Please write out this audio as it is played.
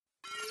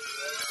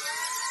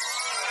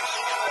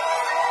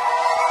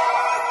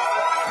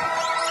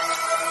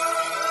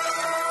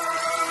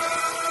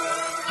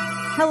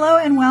Hello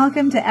and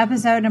welcome to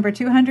episode number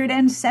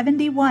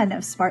 271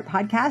 of Smart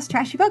Podcast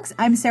Trashy Books.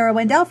 I'm Sarah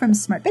Wendell from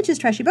Smart Bitches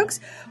Trashy Books.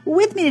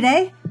 With me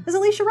today is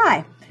Alisha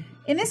Rai.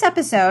 In this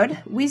episode,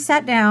 we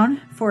sat down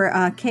for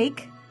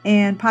cake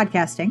and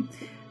podcasting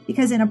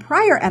because in a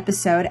prior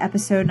episode,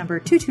 episode number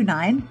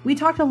 229, we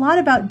talked a lot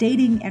about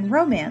dating and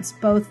romance,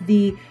 both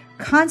the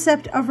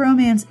concept of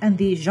romance and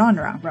the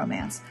genre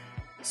romance.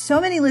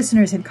 So many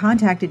listeners had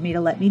contacted me to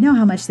let me know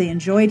how much they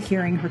enjoyed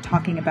hearing her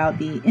talking about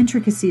the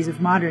intricacies of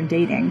modern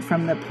dating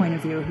from the point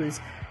of view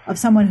of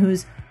someone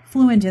who's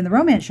fluent in the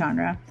romance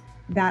genre,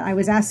 that I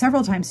was asked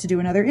several times to do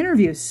another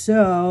interview.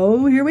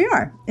 So here we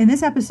are. In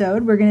this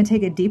episode, we're going to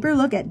take a deeper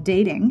look at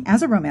dating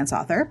as a romance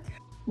author.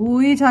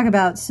 We talk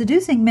about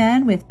seducing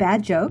men with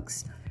bad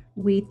jokes.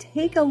 We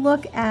take a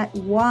look at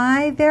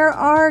why there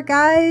are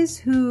guys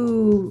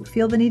who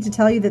feel the need to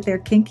tell you that they're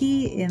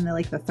kinky in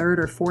the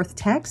third or fourth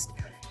text.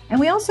 And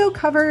we also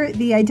cover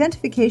the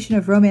identification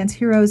of romance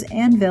heroes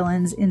and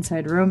villains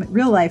inside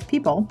real-life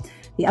people,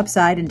 the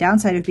upside and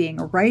downside of being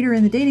a writer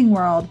in the dating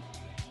world,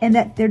 and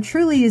that there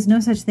truly is no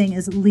such thing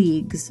as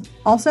leagues.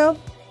 Also,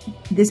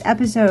 this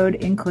episode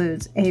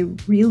includes a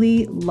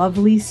really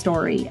lovely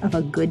story of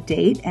a good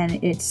date,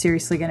 and it's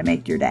seriously going to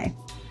make your day.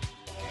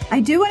 I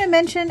do want to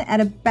mention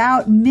at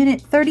about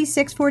minute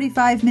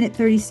 36:45, minute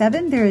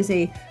 37, there is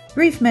a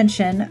brief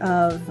mention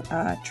of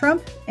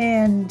Trump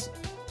and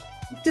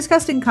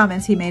disgusting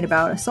comments he made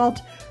about assault.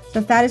 So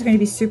if that is going to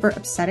be super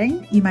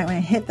upsetting, you might want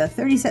to hit the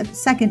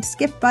 30-second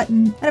skip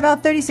button at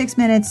about 36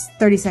 minutes,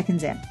 30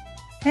 seconds in.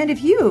 And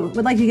if you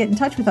would like to get in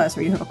touch with us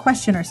or you have a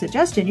question or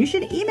suggestion, you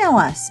should email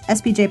us,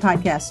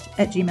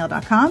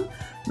 spjpodcast@gmail.com.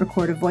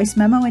 Record a voice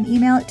memo and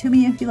email it to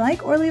me if you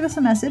like, or leave us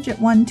a message at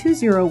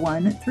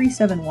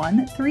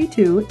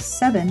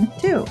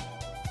 1-201-371-3272.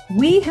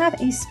 We have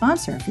a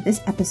sponsor for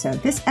this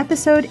episode. This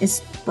episode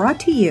is brought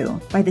to you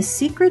by The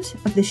Secret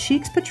of the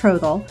Sheik's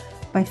Betrothal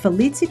by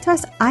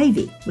Felicitas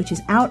Ivy, which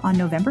is out on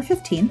November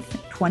 15th,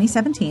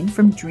 2017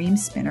 from Dream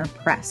Spinner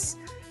Press.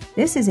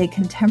 This is a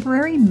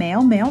contemporary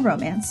male-male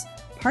romance,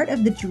 part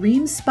of the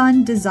Dream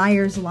Spun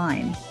Desires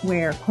line,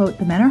 where, quote,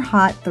 the men are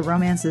hot, the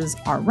romances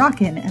are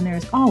rockin', and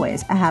there's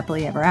always a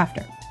happily ever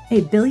after.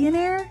 A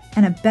billionaire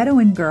and a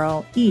Bedouin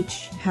girl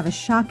each have a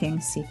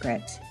shocking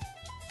secret.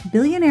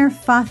 Billionaire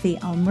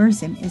Fathi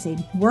Al-Murzim is a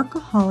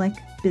workaholic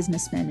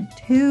businessman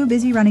too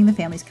busy running the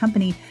family's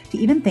company to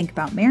even think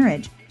about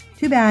marriage.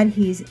 Too bad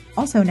he's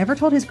also never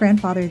told his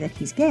grandfather that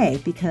he's gay,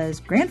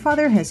 because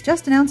grandfather has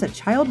just announced a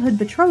childhood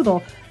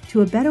betrothal to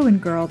a Bedouin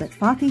girl that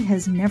Fathi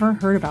has never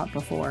heard about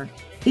before.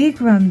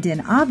 Ikram Din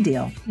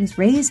Abdil was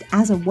raised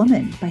as a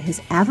woman by his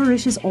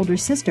avaricious older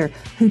sister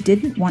who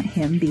didn't want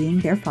him being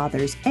their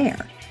father's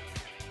heir.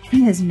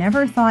 He has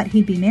never thought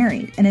he'd be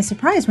married and is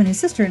surprised when his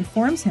sister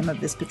informs him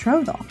of this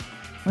betrothal.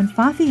 When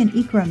Fathi and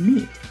Ikram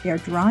meet, they are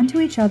drawn to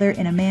each other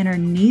in a manner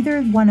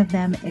neither one of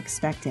them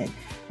expected.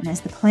 And as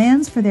the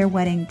plans for their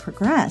wedding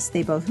progress,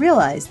 they both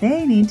realize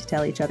they need to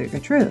tell each other the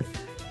truth.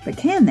 But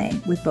can they,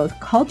 with both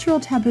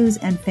cultural taboos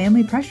and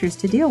family pressures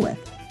to deal with?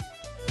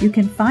 You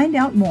can find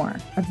out more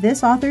of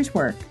this author's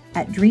work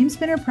at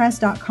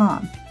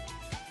dreamspinnerpress.com.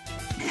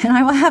 And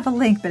I will have a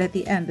link, but at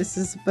the end, this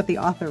is what the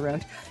author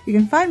wrote. You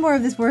can find more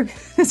of this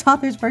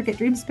author's work at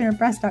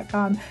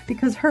dreamspinnerpress.com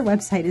because her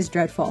website is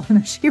dreadful.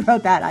 And she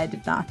wrote that, I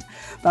did not.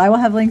 But I will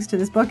have links to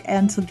this book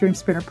and to Dream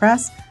Spinner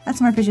Press at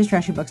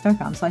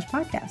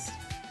smartbitchestrashybooks.com/podcast.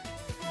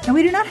 Now,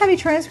 we do not have a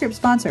transcript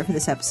sponsor for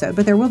this episode,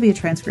 but there will be a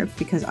transcript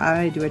because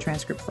I do a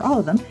transcript for all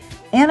of them.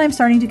 And I'm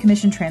starting to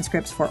commission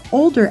transcripts for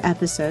older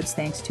episodes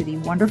thanks to the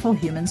wonderful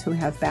humans who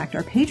have backed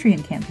our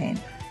Patreon campaign.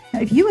 Now,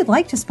 if you would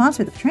like to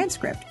sponsor the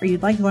transcript or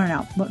you'd like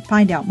to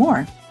find out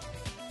more,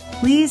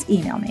 please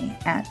email me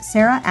at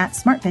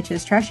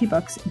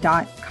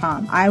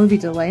sarah@smartbitchestrashybooks.com. I would be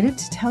delighted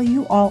to tell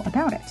you all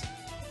about it.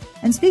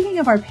 And speaking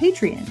of our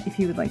Patreon, if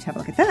you would like to have a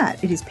look at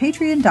that, it is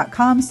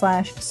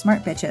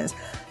patreon.com/smartbitches.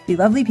 The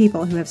lovely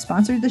people who have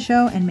sponsored the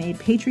show and made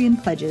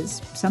Patreon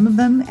pledges, some of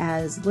them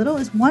as little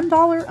as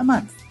 $1 a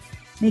month,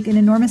 make an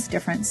enormous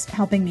difference,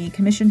 helping me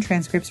commission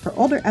transcripts for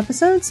older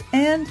episodes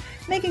and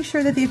making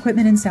sure that the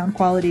equipment and sound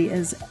quality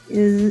is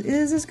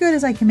as good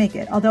as I can make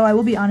it. Although I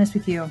will be honest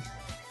with you,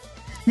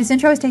 this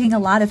intro is taking a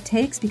lot of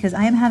takes because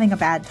I am having a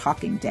bad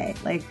talking day.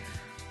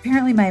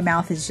 Apparently my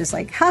mouth is just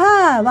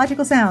ha-ha,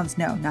 logical sounds.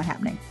 No, not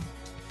happening.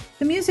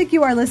 The music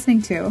you are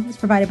listening to is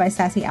provided by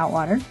Sassy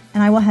Outwater,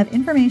 and I will have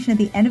information at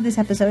the end of this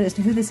episode as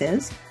to who this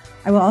is.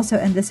 I will also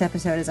end this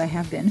episode, as I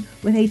have been,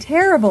 with a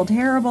terrible,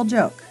 terrible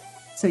joke,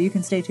 so you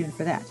can stay tuned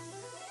for that.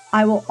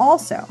 I will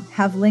also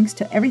have links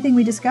to everything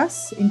we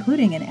discuss,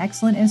 including an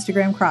excellent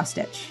Instagram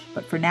cross-stitch.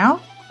 But for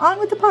now, on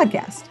with the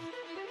podcast.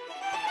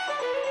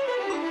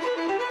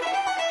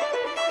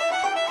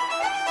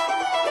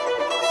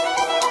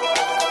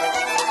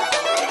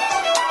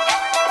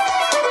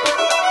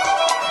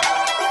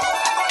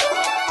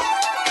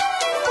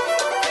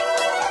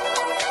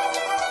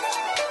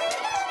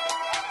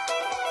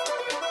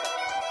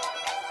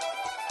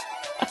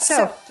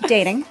 So,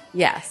 dating.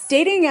 Yes.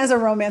 Dating as a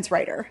romance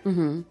writer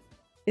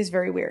is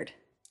very weird.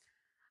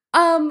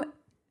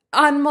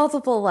 On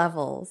multiple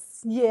levels.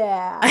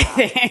 Yeah. I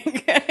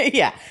think.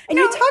 Yeah. And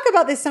you talk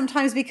about this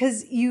sometimes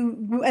because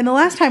and the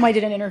last time I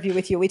did an interview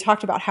with you, we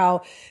talked about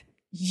how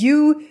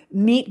you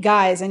meet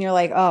guys and you're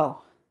like,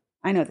 oh,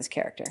 I know this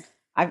character.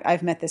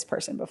 I've met this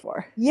person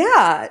before.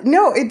 Yeah.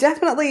 No,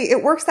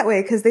 it works that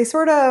way because they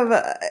sort of,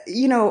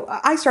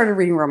 I started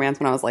reading romance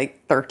when I was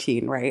like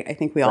 13, right? I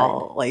think we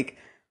all like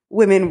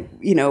women,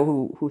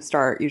 who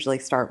usually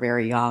start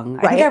very young.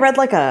 I think I read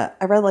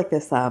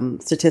this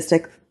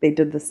statistic. They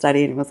did the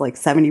study and it was like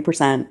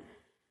 70%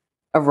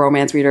 of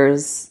romance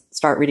readers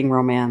start reading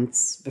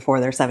romance before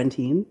they're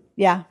 17.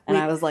 Yeah. And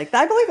I was like,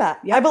 I believe that.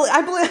 Yeah. I believe,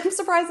 I'm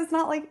surprised it's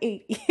not like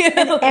 8.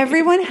 And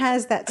everyone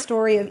has that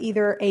story of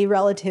either a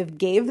relative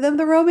gave them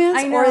the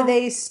romance or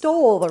they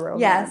stole the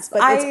romance. Yes.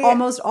 But it's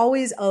almost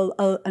always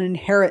an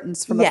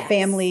inheritance from a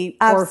family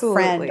or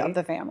friend of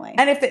the family.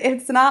 And if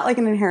it's not like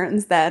an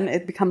inheritance, then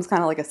it becomes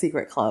kind of like a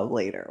secret club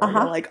later. Where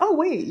you're like, oh,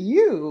 wait,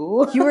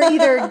 you were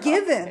either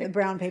given the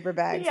brown paper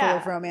bag full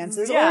of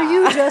romances or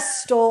you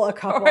just stole a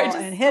couple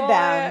and hid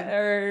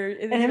them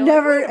and have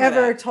never,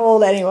 ever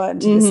told anyone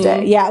to this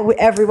day. Yeah.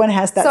 Everyone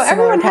has that. So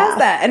everyone path. has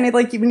that. And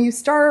like when you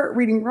start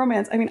reading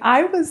romance, I mean,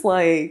 I was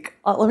like,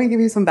 let me give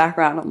you some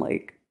background.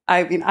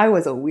 I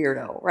was a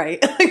weirdo, right?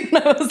 Like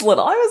when I was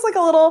little,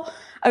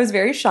 I was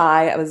very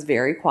shy. I was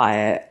very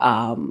quiet.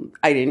 I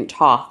didn't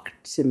talk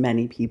to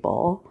many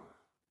people.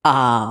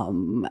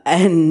 Other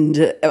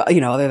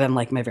than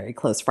like my very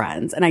close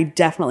friends. And I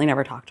definitely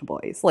never talked to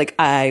boys. Like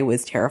I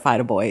was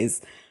terrified of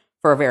boys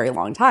for a very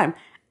long time.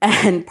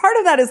 And part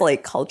of that is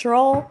like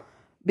cultural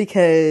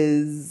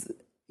because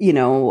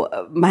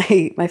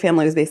my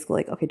family was basically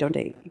like, okay, don't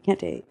date. You can't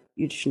date.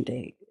 You shouldn't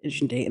date. You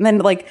shouldn't date. And then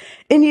like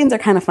Indians are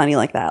kind of funny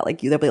like that.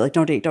 Like they'll be like,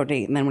 don't date.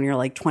 And then when you're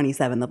like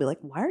 27, they'll be like,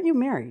 why aren't you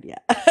married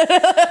yet?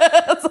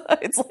 So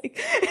it's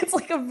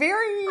like a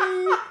very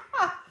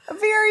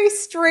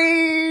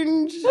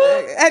strange.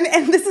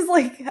 And this is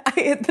like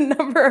the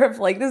number of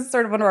like, this is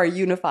sort of one of our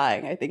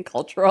unifying, I think,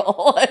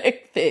 cultural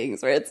like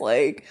things where it's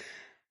like,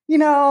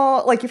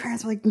 like your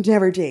parents were like,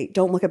 never date.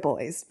 Don't look at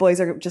boys.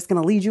 Boys are just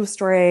going to lead you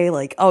astray.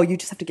 Like, oh, you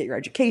just have to get your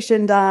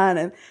education done.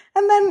 And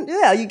then,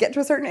 you get to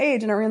a certain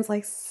age and everyone's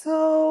like,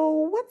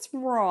 so what's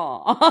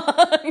wrong?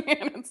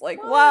 And it's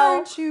like, why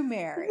aren't you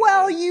married?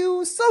 Well,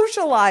 you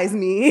socialize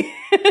me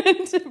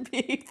to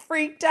be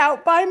freaked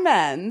out by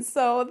men.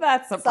 So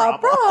that's a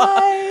problem.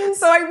 Surprise!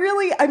 So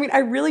I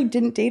really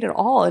didn't date at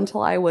all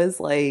until I was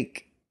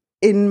like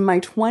in my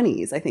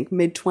 20s. I think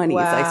mid-20s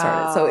I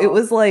started. So it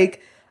was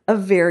like a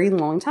very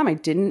long time. I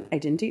didn't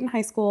date in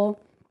high school.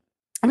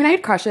 I mean, I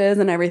had crushes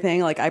and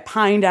everything. Like I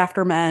pined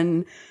after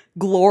men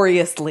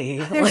gloriously.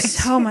 There's like,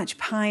 so much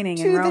pining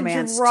in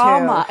romance the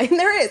drama. too. And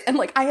there is. And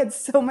like I had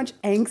so much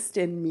angst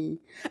in me.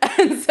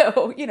 And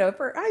so,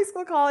 for high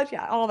school, college,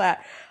 all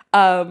that.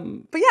 But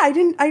yeah, I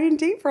didn't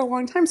date for a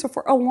long time. So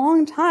for a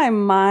long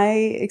time, my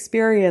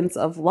experience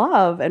of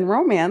love and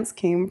romance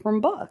came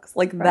from books.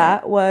 Like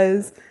that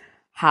was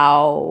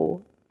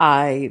how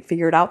I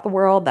figured out the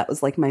world. That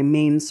was like my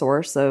main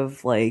source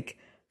of like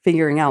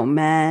figuring out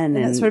men.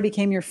 And that sort of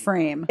became your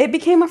frame. It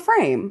became a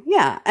frame.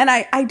 Yeah. And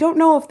I don't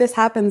know if this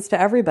happens to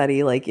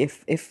everybody. Like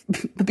if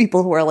the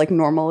people who are like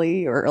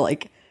normally or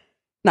like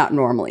not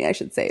normally, I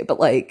should say, but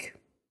like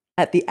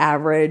at the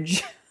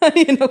average,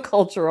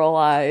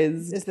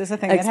 culturalized is this a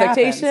thing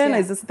expectation? That happens? Yeah.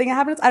 Is this a thing that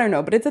happens? I don't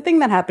know, but it's a thing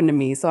that happened to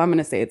me. So I'm going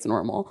to say it's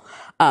normal,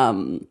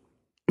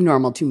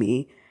 normal to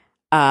me.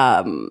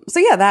 So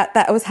yeah,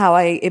 that was how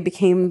it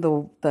became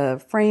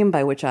the frame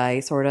by which I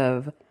sort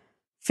of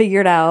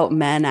figured out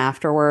men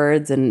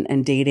afterwards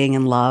and dating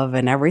and love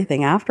and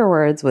everything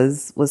afterwards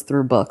was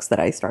through books that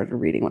I started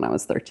reading when I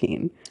was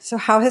 13. So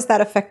how has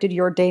that affected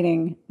your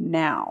dating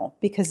now?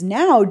 Because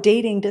now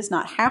dating does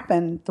not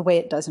happen the way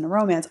it does in a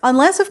romance,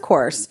 unless of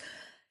course,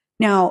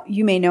 now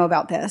you may know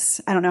about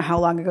this. I don't know how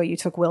long ago you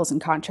took wills and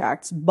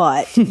contracts,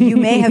 but you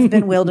may have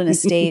been willed in a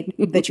state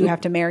that you have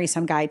to marry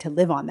some guy to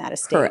live on that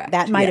estate. Correct.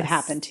 That might have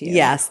happened to you.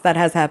 Yes, that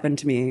has happened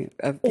to me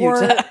a few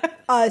times.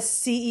 A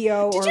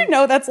CEO. Did you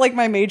know that's like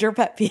my major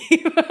pet peeve?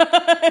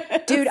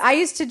 Dude, I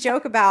used to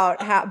joke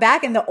about how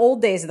back in the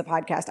old days of the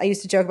podcast, I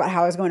used to joke about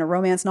how I was going to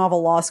romance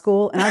novel law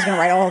school and I was going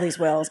to write all these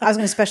wills. I was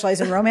going to specialize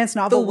in romance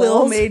novel wills. The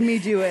will made me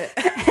do it.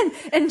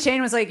 And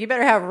Shane was like, you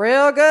better have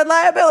real good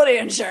liability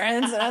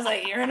insurance. And I was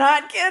like, you're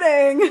not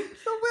kidding.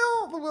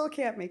 The will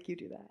can't make you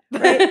do that.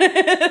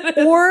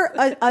 Right? Or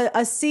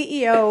a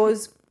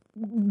CEO's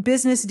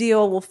business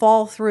deal will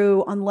fall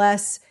through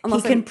unless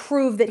he can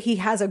prove that he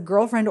has a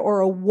girlfriend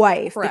or a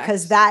wife. Correct.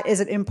 Because that is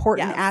an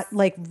important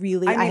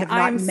really, I have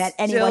not met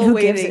anyone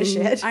who gives a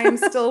shit. I am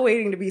still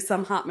waiting to be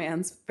some hot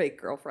man's fake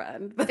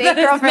girlfriend. Fake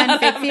girlfriend,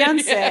 fake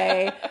fiance.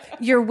 Yeah.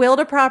 Your will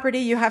to property,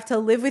 you have to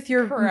live with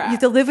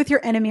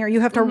your enemy, or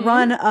you have to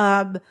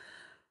run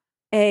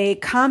a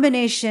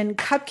combination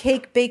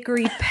cupcake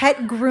bakery,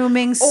 pet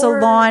grooming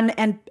salon,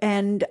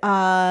 and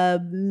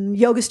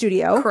yoga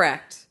studio.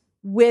 Correct.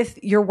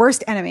 With your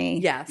worst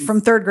enemy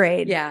from third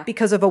grade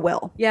because of a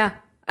will. Yeah.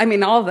 I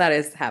mean, all of that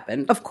has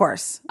happened. Of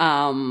course.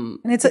 And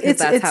that's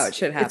how it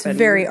should happen. It's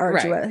very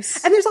arduous.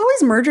 Right. And there's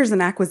always mergers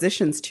and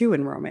acquisitions too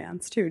in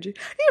romance too.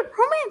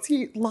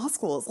 Romance law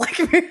schools like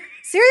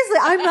seriously,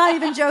 I'm not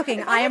even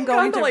joking. I am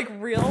going to like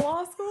real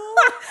law school.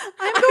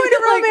 I'm going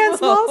to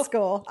romance law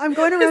school. I'm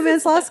going to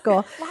romance law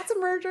school. Lots of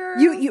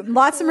mergers.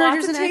 Lots of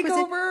mergers and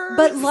acquisitions,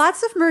 but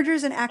lots of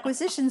mergers and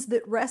acquisitions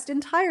that rest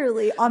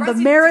entirely on the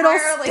marital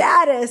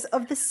status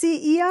of the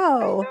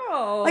CEO. I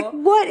know. Like,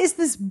 what is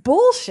this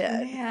bullshit?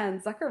 Man,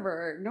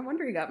 Zuckerberg. No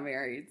wonder he got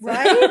married.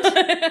 Right?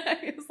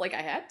 He was like,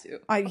 I had to.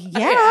 I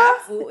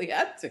absolutely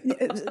had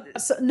to.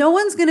 So no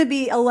one's going to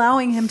be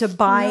allowing him to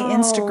buy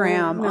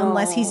Instagram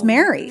unless he's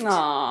married.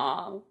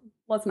 Aw.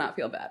 Let's not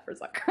feel bad for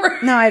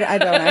Zuckerberg. No, I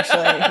don't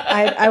actually.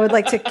 I would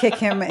like to kick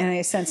him in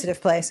a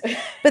sensitive place,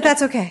 but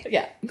that's okay.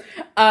 Yeah.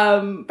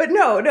 But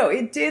no,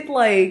 it did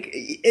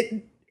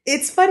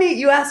it's funny.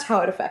 You asked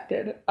how it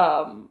affected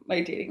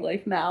my dating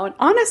life now. And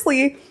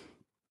honestly,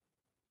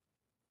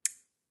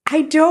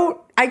 I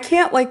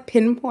can't like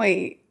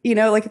pinpoint,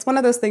 like it's one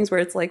of those things where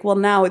it's like, well,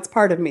 now it's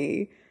part of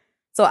me.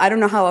 So I don't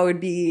know how I would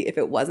be if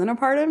it wasn't a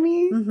part of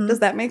me. Mm-hmm. Does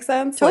that make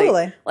sense?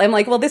 Totally. I'm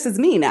like, well, this is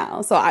me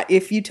now. So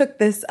if you took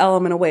this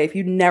element away, if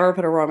you never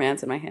put a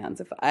romance in my hands,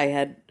 if I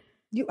had,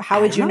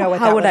 how would you know what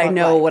how that would would I look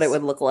know like? what it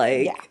would look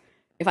like? Yeah.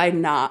 If I had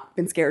not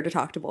been scared to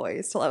talk to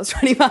boys till I was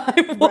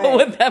 25,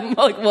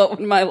 what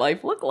would my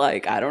life look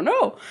like? I don't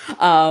know.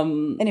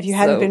 And if you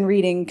hadn't been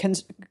reading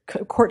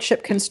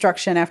courtship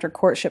construction after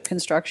courtship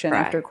construction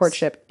after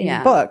courtship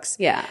in books,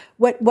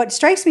 what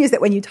strikes me is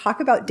that when you talk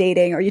about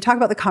dating or you talk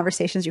about the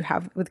conversations you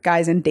have with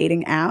guys in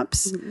dating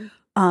apps,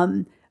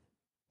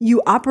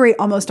 you operate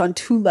almost on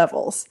two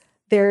levels.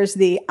 There's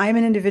the I'm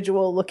an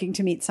individual looking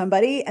to meet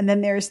somebody, and then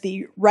there's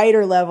the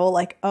writer level,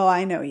 like, oh,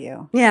 I know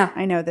you. Yeah.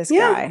 I know this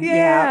guy.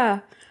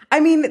 Yeah.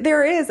 I mean,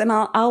 there is, and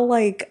I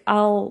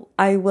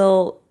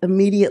will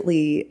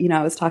immediately,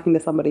 I was talking to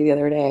somebody the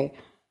other day,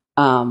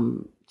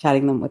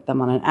 chatting with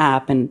them on an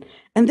app, and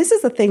this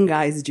is a thing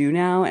guys do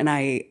now, and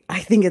I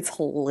think it's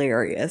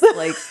hilarious.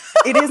 Like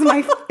it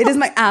is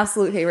my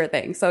absolute favorite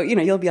thing. So,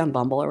 you'll be on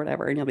Bumble or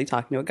whatever, and you'll be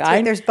talking to a guy.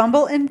 So there's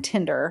Bumble and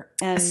Tinder.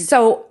 And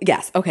so,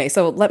 yes. Okay.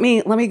 So let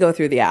me go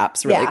through the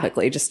apps really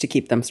quickly just to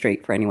keep them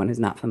straight for anyone who's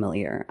not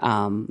familiar.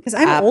 Because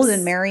I'm old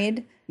and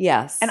married.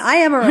 Yes. And I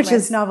am a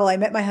romance novel. I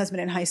met my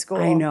husband in high school.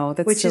 I know.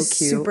 That's which so is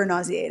cute. Super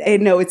nauseating. I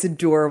know. It's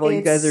adorable.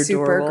 You guys are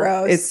super adorable.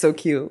 Gross. It's so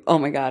cute. Oh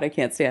my God. I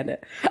can't stand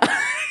it.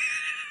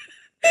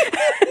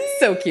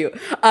 So cute.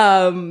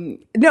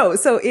 No,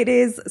 so it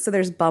is. So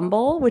there's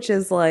Bumble, which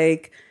is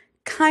like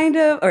kind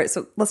of. All right.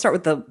 So let's start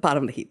with the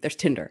bottom of the heap. There's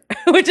Tinder,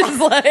 which is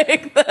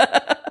like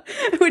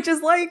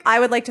I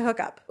would like to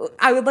hook up.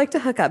 I would like to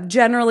hook up.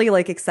 Generally,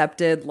 like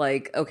accepted.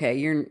 Like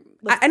okay,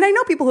 and I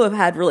know people who have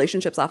had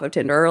relationships off of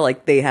Tinder,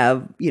 like they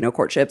have,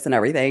 courtships and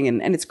everything,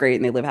 and it's great,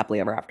 and they live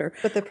happily ever after.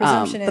 But the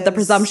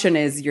presumption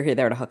is you're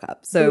there to hook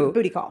up. So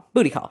booty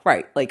call,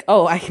 right? Like,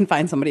 oh, I can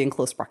find somebody in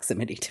close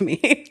proximity to me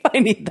if I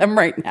need them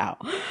right now.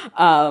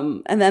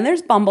 And then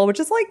there's Bumble, which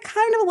is like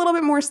kind of a little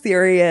bit more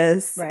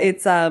serious. Right.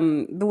 It's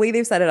the way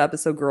they've set it up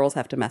is so girls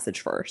have to message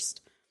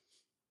first.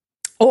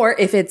 Or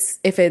if it's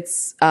it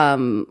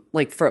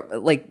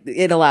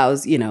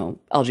allows,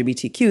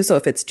 LGBTQ. So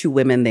if it's two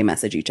women, they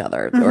message each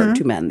other, or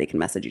two men, they can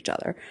message each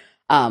other.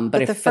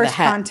 But if the first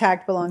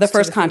contact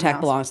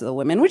belongs to the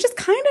women, which is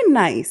kind of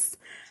nice.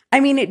 I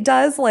mean, it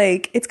does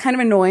it's kind of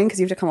annoying because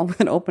you have to come up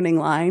with an opening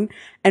line.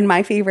 And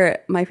my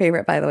favorite, by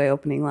the way,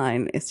 opening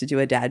line is to do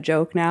a dad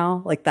joke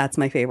now. Like that's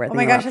my favorite. Oh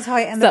my gosh, that's how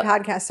I end the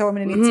podcast. So I'm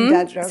going to need some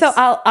dad jokes.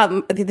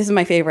 So this is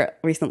my favorite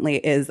recently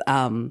is,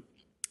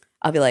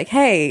 I'll be like,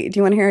 hey, do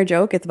you want to hear a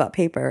joke? It's about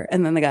paper.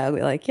 And then the guy will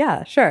be like,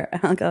 yeah, sure.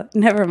 And I'll go,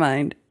 never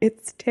mind.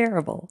 It's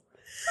terrible.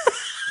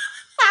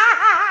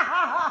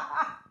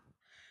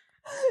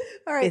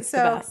 All right. It's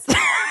so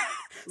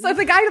if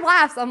the guy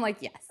laughs, I'm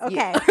like, yes.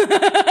 Okay.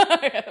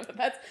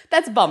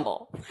 That's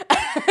Bumble.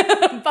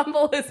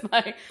 Bumble is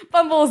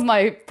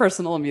my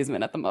personal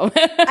amusement at the moment.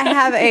 I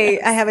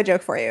have a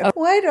joke for you.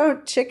 Why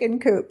don't chicken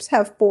coops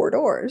have 4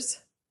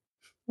 doors?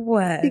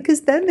 What?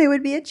 Because then they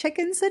would be a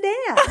chicken sedan.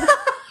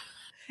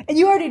 And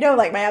you already know,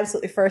 like, my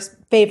absolutely first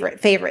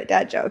favorite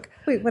dad joke.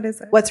 Wait, what is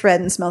it? What's red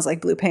and smells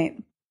like blue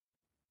paint?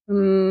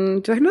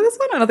 Do I know this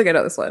one? I don't think I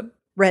know this one.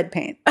 Red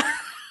paint.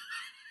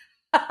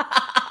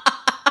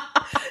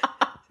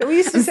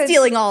 I'm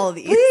stealing all of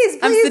these. Please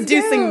I'm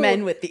seducing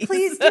men with these.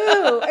 Please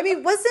do. I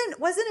mean,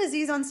 wasn't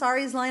Aziz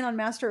Ansari's line on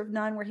Master of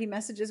None where he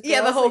messages girls?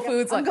 Yeah, the Whole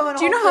Foods line.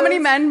 Do you know how many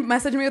men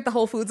message me with the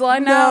Whole Foods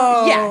line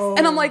now? No. Yes.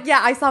 And I'm like,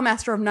 yeah, I saw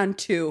Master of None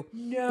too.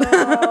 No.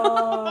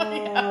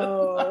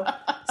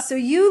 So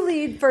you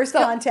lead first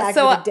contact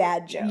with a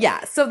dad joke.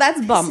 Yeah, so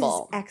that's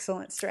Bumble. This is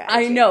excellent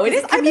strategy. I know.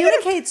 It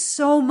communicates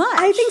so much.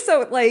 I think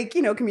so. Like,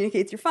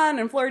 communicates you're fun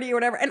and flirty or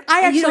whatever. And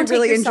I actually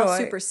really enjoy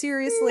super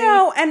seriously.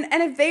 No, and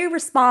if they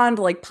respond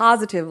like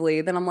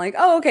positively, then I'm like,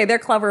 oh, okay, they're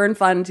clever and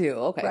fun too.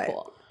 Okay,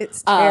 cool.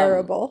 It's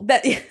terrible.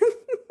 That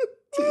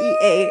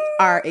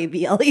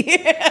TEARABLE.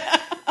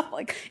 I'm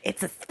like,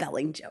 it's a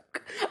spelling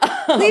joke.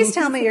 Please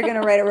tell me you're going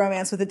to write a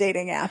romance with a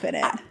dating app in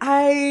it.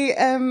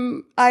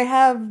 I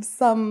have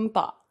some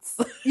thoughts.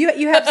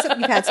 You've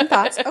had some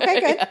thoughts. Okay,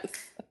 good. Yes.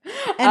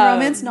 And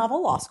romance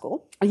novel law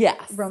school. Yes.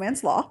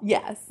 Romance law.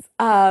 Yes.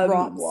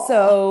 Law.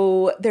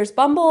 So there's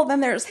Bumble,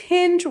 then there's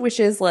Hinge, which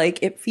is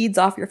like it feeds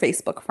off your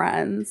Facebook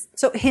friends.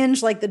 So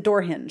Hinge, like the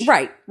door hinge.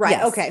 Right. Right.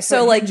 Yes. Okay.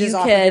 So like hinges you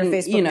off of your can,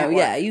 Facebook you know, network.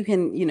 yeah, you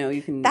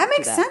can That do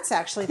makes sense,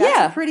 actually. That's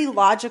Yeah. a pretty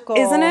logical.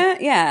 Isn't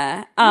it?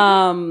 Yeah.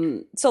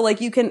 So like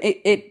you can,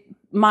 it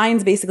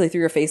mines basically through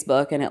your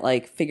Facebook and it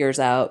like figures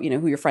out, you know,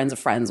 who your friends are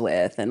friends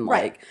with and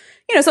Right. like,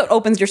 you know, so it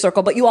opens your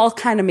circle, but you all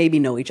kind of maybe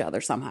know each other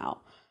somehow.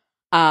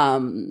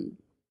 And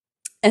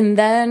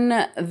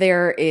then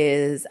there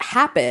is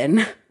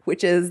Happen,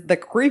 which is the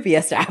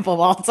creepiest app of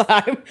all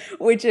time,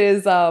 which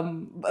is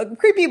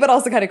creepy but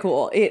also kind of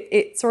cool.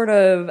 It sort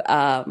of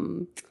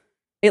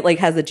it like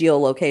has a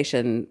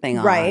geolocation thing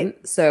on.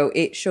 Right. So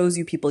it shows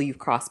you people you've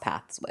crossed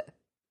paths with.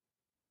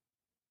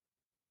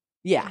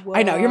 Yeah,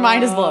 I know. Your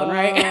mind is blown,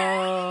 right?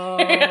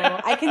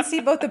 I can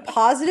see both the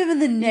positive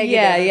and the negative.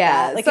 Yeah, of yeah.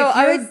 that. Like So if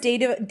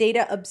you're I a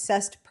data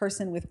obsessed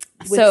person with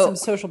So- some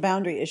social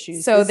boundary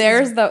issues. So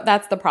this is-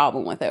 that's the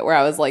problem with it, where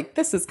I was like,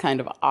 this is kind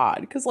of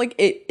odd because like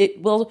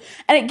it will,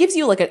 and it gives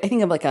you like I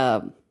think of like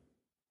a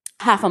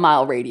half a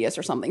mile radius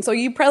or something. So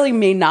you probably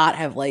may not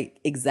have like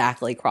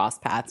exactly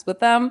crossed paths with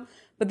them,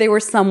 but they were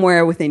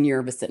somewhere within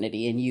your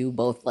vicinity, and you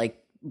both like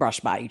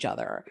brushed by each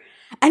other.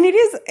 And it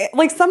is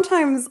like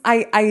sometimes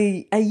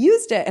I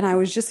used it, and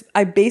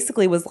I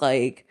basically was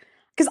like,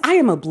 because I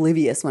am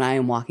oblivious when I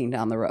am walking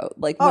down the road.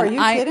 Like, Oh, when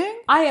are you kidding?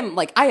 I am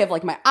like, I have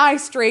like my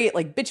eyes straight,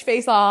 like bitch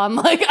face on,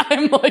 like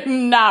I'm like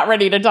not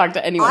ready to talk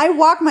to anyone. I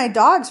walk my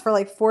dogs for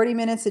like 40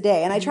 minutes a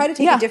day, and I try to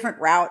take Yeah. a different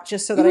route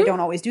just so that I don't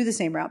always do the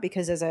same route,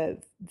 because as a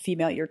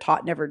female, you're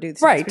taught never do the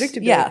same Right.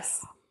 predictably.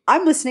 Yes.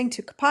 I'm listening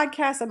to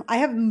podcasts. I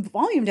have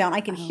volume down.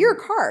 I can hear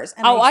cars.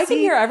 And I can see-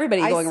 hear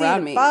everybody I going see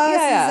around me. buses,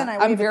 Yeah, and I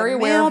I'm wave at very the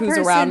aware of male who's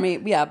around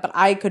person. me. Yeah, but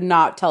I could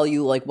not tell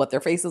you like what their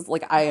face is.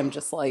 Like I am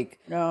just like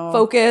No.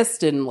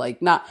 focused and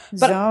like not.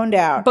 But Zoned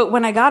out. But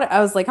when I got it,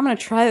 I was like, I'm going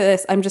to try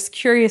this. I'm just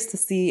curious to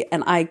see.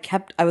 And I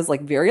was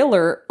like very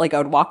alert. Like I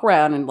would walk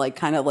around and like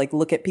kind of like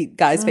look at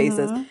guys'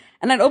 faces.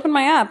 And I'd open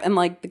my app and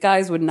like the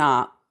guys would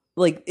not,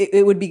 like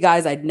it would be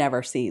guys I'd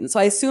never seen. So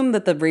I assumed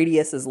that the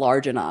radius is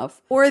large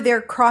enough. Or they're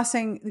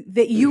crossing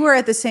that you were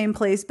at the same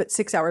place but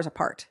 6 hours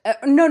apart.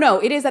 No,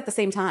 it is at the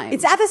same time.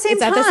 It's at the same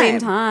It's at the same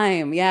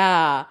time. time.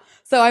 Yeah.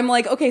 So I'm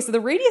like, okay, so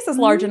the radius is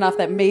large enough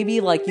that maybe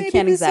like you Maybe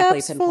can't this exactly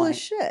app's pinpoint. full of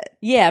shit.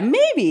 Yeah,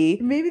 maybe.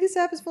 Maybe this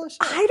app is full of shit.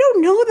 I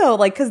don't know though,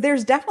 like, because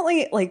there's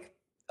definitely like,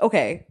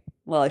 okay,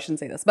 well, I shouldn't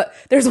say this, but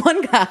there's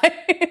one guy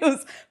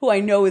who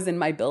I know is in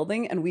my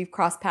building, and we've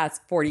crossed paths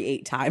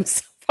 48 times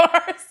so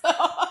far. So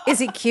Is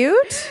he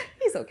cute?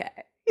 he's okay.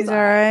 He's all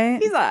right.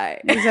 He's all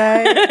right. He's all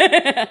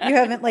right. You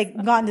haven't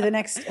like gone to the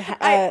next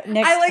I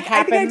think I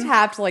happen.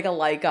 tapped like a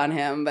like on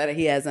him, but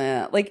he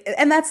hasn't like,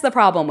 and that's the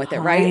problem with it,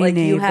 right? Hi, Like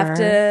you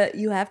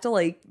neighbor. have to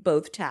like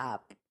both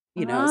tap,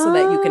 you know, so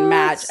that you can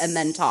match and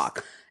then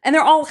talk. And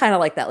they're all kind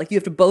of like that. Like you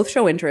have to both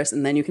show interest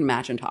and then you can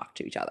match and talk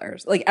to each other.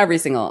 Like every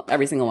single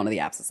one of the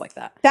apps is like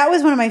that. That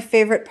was one of my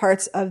favorite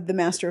parts of the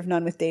Master of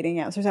None with dating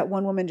apps. There's that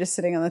one woman just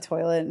sitting on the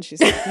toilet and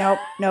she's like, nope,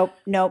 nope,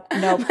 nope,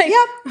 nope.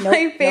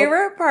 My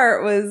favorite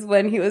part was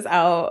when he was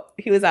out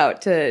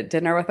to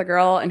dinner with a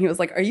girl and he was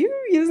like, "Are you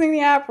using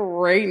the app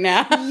right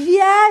now?"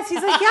 Yes.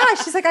 He's like, yeah.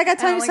 She's like, I got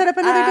time And to I'm set like, up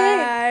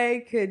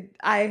another date.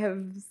 I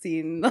have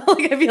seen,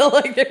 like, I feel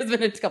like there's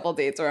been a couple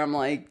dates where I'm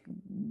like,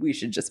 we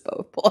should just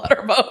both pull out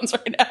our phones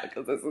right now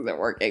because this isn't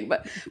working.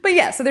 But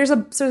yeah, so there's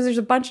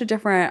a bunch of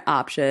different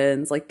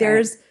options. Like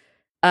there's,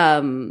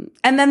 and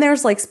then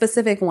there's like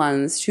specific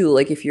ones too.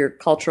 Like if you're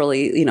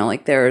culturally, you know,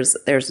 like there's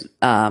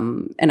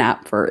an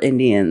app for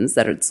Indians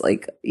that it's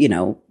like, you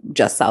know,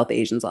 just South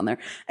Asians on there.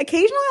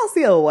 Occasionally I'll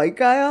see a white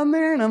guy on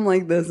there and I'm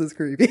like, this is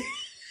creepy.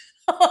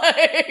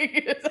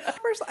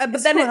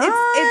 But then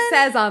it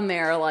says on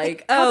there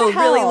like, How oh, the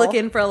really hell?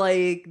 looking for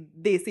like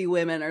Desi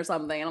women or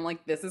something, and I'm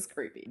like, this is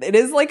creepy. It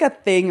is like a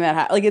thing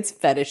that like it's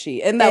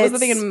fetishy, and that was the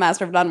thing in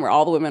Master of None where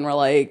all the women were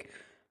like,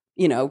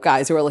 you know,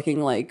 guys who are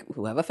looking like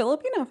who have a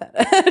Filipino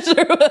fetish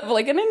or who have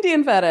like an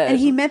Indian fetish. And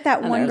he met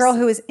that And one there's- girl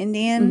who was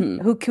Indian,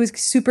 who was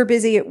super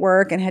busy at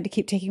work and had to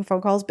keep taking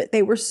phone calls, but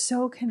they were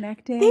so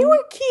connecting. They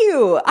were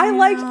cute. I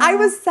Yeah.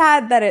 was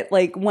sad that it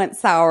like went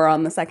sour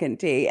on the second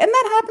date. And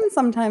that happens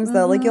sometimes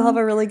though. Like you'll have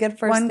a really good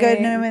first one date.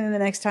 good no, and then the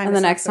next time, And the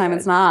it's not next so time good.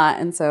 it's not.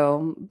 And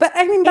so, but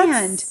I mean,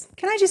 that's, And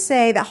can I just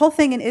say that whole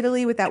thing in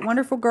Italy with that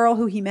wonderful girl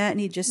who he met and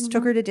he just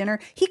took her to dinner?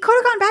 He could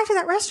have gone back to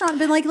that restaurant and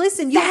been like,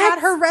 listen, you had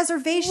her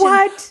reservation.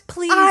 what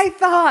Please. I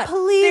thought.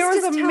 Please there was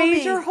just a tell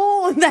major me.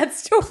 hole in that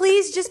story.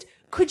 Please just,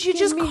 could you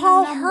just me her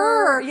call number.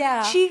 her?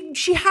 Yeah.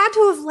 She had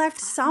to have left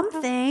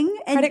something.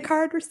 And Credit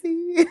card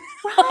receipt.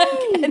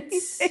 Right. Like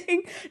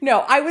anything.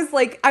 No, I was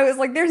like,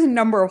 there's a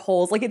number of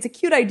holes. Like it's a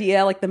cute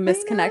idea, like the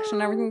misconnection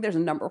and everything. There's a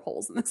number of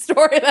holes in the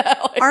story that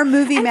like, Our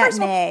movie and first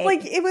of all, matinee.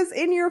 like it was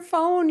in your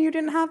phone. You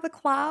didn't have the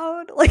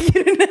cloud. Like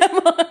you didn't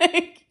have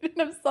like didn't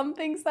have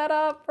something set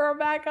up for a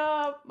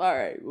backup. All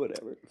right,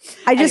 whatever.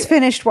 I just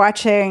finished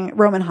watching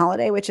Roman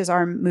Holiday, which is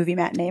our movie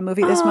matinee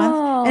movie this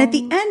month. And at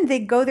the end, they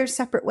go their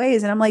separate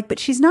ways. And I'm like, but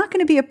she's not going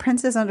to be a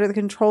princess under the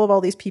control of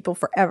all these people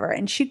forever.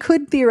 And she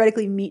could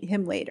theoretically meet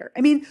him later.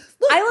 I mean,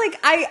 look,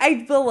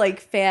 I feel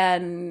like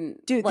there's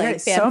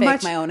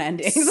fanfic my own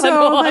endings.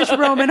 So much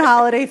Roman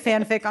Holiday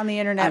fanfic on the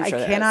internet. Sure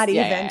I cannot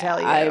even tell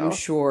you. I'm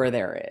sure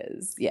there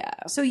is. Yeah.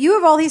 So you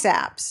have all these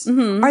apps.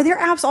 Mm-hmm. Are there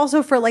apps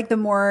also for like the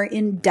more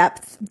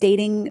in-depth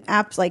dating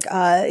apps? Like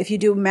if you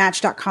do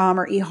Match.com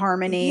or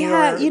eHarmony?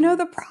 Yeah,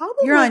 the problem.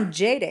 You're on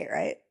J-Date,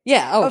 right?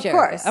 Yeah. Oh, of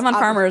course. I'm on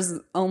Farmers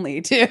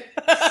Only too.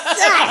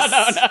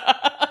 Yes! No.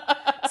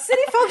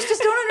 City folks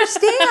just don't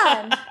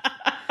understand.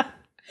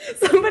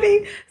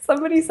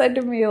 Somebody said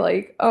to me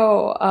like,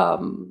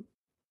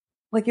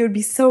 like it would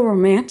be so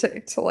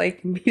romantic to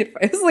like meet.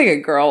 It was like a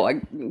girl. I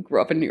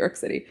grew up in New York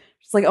City.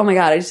 She's like, oh my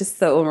God, it's just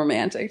so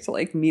romantic to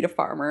like meet a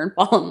farmer and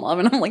fall in love.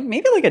 And I'm like,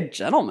 maybe like a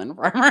gentleman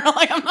farmer.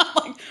 Like, I'm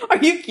not like, are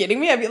you kidding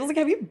me? I was like,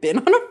 have you been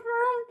on a farm?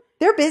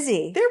 They're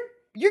busy.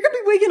 You're going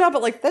to be waking up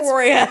at like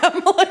 4 a.m.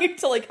 like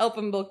to like help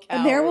him milk cows.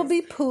 And there will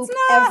be poop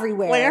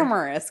everywhere.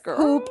 Glamorous, girl.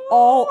 Poop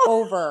all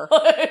over.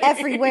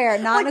 Everywhere.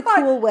 Not in a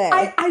cool way.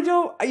 I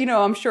don't,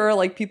 I'm sure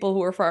like people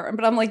who are farm,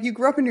 but I'm like, you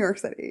grew up in New York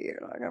City.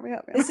 You're not going to be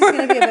happy. This is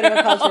going to be a bit of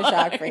a culture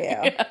shock for you.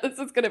 Yeah, this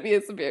is going to be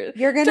a severe.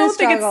 You're going to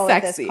struggle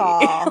with this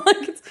call.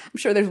 I'm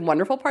sure there's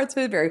wonderful parts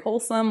of it. Very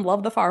wholesome.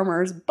 Love the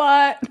farmers,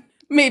 but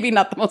maybe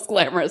not the most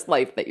glamorous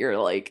life that you're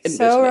like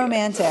envisioning. So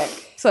romantic.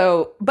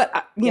 So, but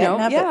at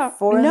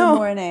 4 in the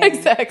morning.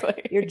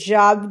 Exactly. Your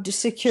job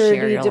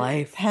security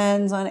life.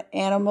 depends on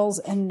animals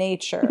and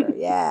nature.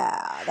 Yeah,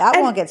 that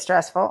won't get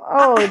stressful.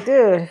 Oh,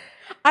 dude.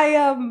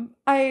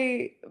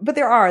 But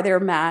there are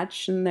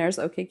Match and there's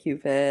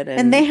OkCupid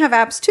and they have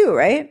apps too,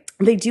 right?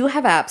 They do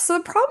have apps. So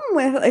the problem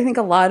with I think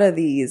a lot of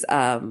these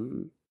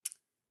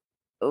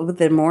with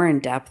the more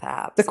in-depth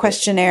apps, the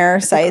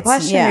questionnaire sites,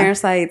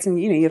 sites, and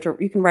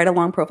you can write a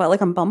long profile.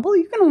 Like on Bumble,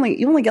 you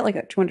only get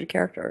like 200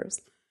 characters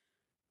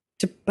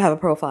to have a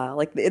profile.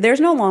 Like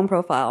there's no long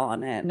profile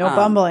on it. No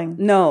bumbling.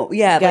 No,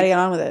 yeah, you gotta get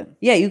on with it.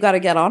 Yeah, you got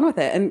to get on with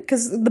it, and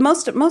because the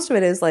most of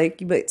it is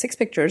like you put 6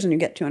 pictures and you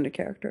get 200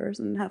 characters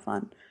and have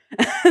fun,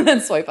 and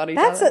then swipe on each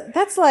other.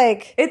 That's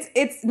like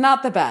it's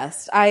not the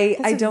best. I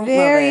don't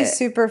very love it.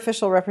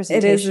 Superficial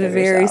representation. It is a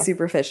very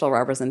superficial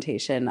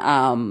representation.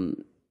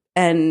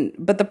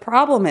 But the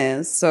problem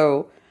is,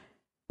 so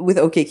with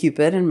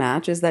OkCupid and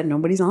Match is that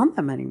nobody's on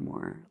them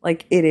anymore.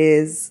 Like it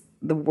is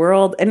the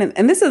world,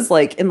 and this is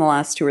like in the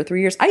last 2 or 3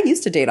 years. I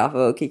used to date off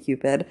of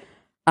OkCupid,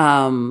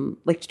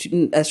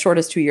 as short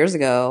as 2 years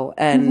ago,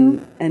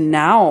 and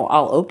now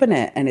I'll open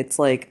it and it's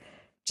like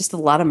just a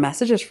lot of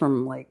messages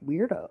from like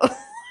weirdos.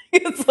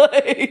 It's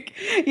like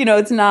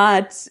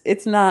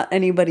it's not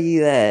anybody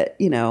that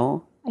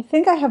I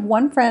think I have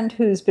one friend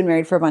who's been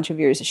married for a bunch of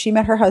years. She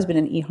met her husband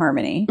in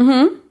eHarmony.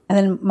 Mm-hmm. And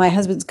then my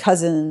husband's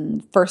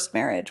cousin first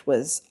marriage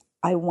was,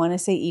 I want to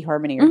say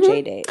eHarmony or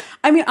J-Date.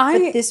 I mean,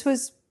 but this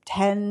was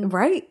 10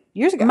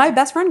 years ago. My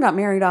best friend got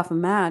married off a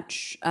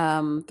Match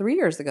 3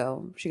 years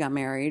ago. She got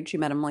married. She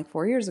met him like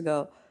 4 years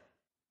ago.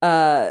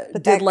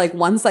 Did like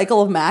one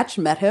cycle of Match,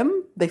 met him.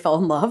 They fell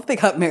in love. They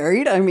got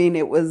married. I mean,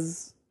 it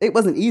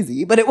wasn't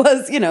easy, but it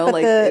was,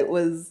 it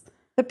was.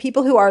 The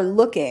people who are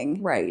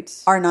looking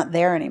are not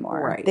there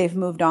anymore. Right. They've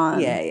moved on.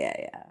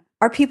 Yeah.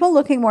 Are people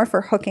looking more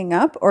for hooking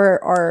up,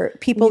 or are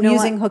people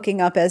using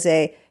hooking up as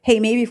a, hey,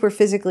 maybe if we're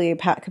physically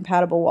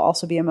compatible, we'll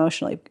also be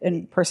emotionally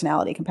and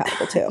personality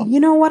compatible too? You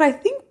know what? I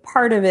think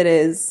part of it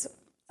is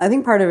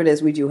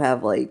we do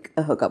have like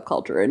a hookup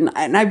culture. And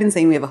I've been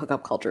saying we have a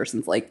hookup culture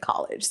since like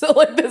college. So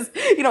like this,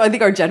 I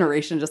think our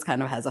generation just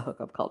kind of has a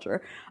hookup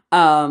culture.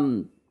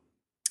 But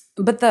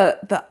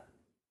the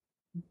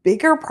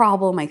bigger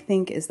problem, I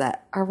think, is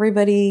that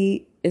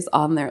everybody is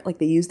on their, like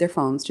they use their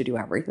phones to do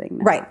everything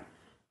now. Right.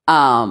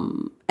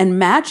 And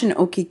Match and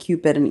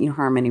OkCupid and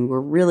eHarmony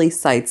were really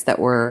sites that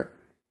were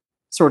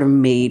sort of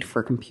made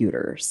for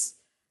computers.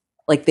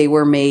 Like they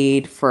were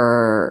made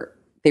for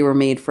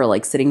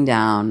like sitting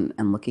down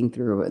and looking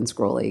through and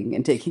scrolling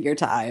and taking your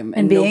time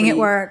and being at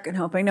work and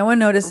hoping no one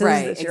notices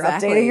that you're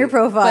updating your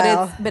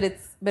profile. But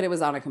it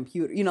was on a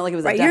computer, like it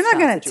was right. A desktop You're not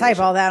going to situation.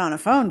 type all that on a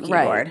phone keyboard.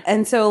 Right.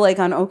 And so like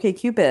on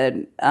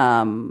OkCupid,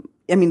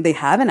 I mean, they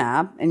have an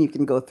app and you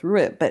can go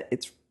through it, but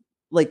it's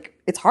like,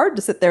 it's hard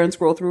to sit there and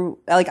scroll through.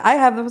 Like I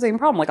have the same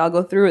problem. Like I'll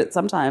go through it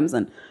sometimes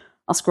and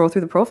I'll scroll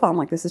through the profile. I'm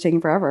like, this is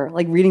taking forever.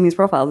 Like reading these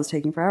profiles is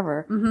taking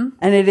forever. Mm-hmm.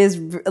 And it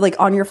is like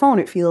on your phone,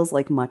 it feels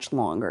like much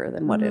longer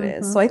than what it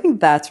is. So I think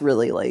that's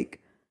really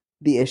like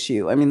the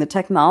issue. I mean, the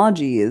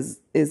technology is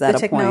at a point. The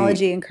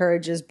technology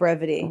encourages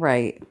brevity.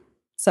 Right.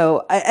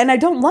 So, I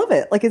don't love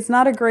it. Like, it's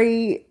not a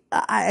great,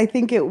 I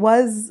think it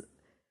was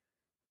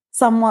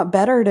somewhat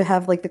better to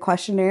have like the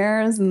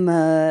questionnaires and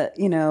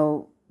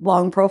the,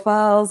 long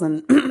profiles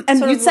and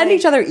you'd send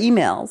each other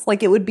emails.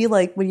 Like it would be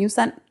like when you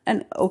sent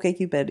an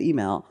OkCupid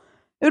email,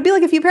 it would be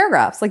like a few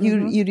paragraphs. Like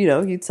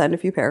you'd send a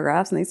few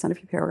paragraphs and they'd send a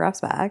few paragraphs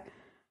back.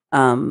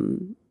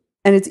 And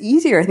it's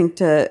easier, I think,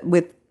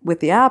 with with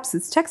the apps,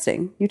 it's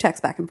texting. You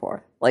text back and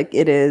forth. Like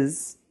it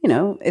is, you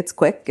know, it's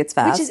quick, it's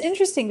fast. Which is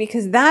interesting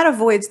because that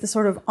avoids the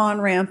sort of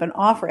on-ramp and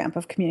off-ramp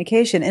of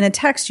communication. In a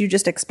text, you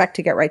just expect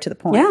to get right to the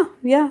point. Yeah,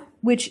 yeah.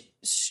 Which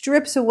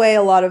strips away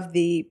a lot of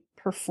the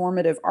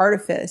performative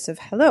artifice of,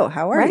 hello,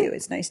 how are you?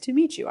 It's nice to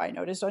meet you. I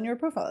noticed on your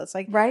profile. It's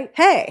like,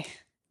 hey,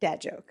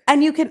 dad joke.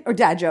 And you can, or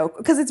dad joke,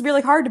 because it's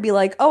really hard to be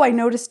like, oh, I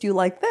noticed you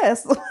like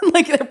this.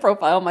 Like their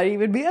profile might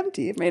even be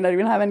empty. It may not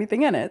even have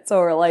anything in it. So,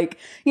 or like,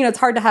 you know, it's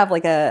hard to have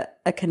like a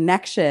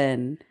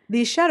connection.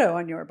 The shadow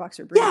on your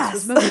boxer briefs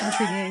was most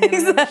intriguing.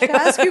 Exactly. To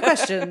ask you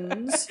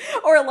questions.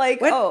 Or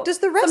like, what does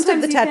the rest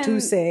of the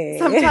tattoo say?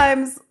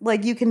 Sometimes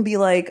like you can be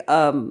like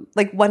one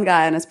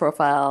guy on his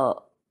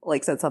profile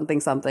like said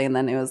something, and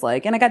then it was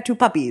like, and I got 2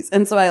 puppies.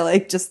 And so I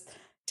like just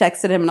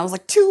texted him and I was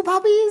like, 2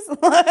 puppies?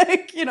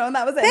 Like, you know, and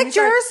that was it.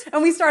 Pictures?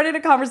 And we started a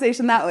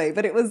conversation that way.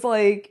 But it was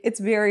like, it's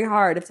very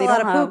hard if they don't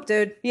have. A lot of poop,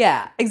 dude.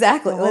 Yeah,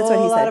 exactly. That's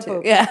what he said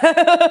too.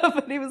 Yeah.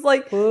 But he was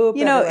like, poop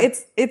you know,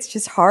 everywhere. It's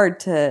just hard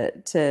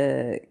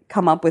to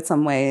come up with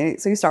some way.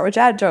 So you start with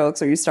dad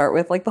jokes, or you start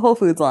with like the Whole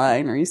Foods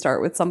line, or you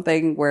start with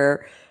something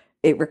where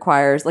it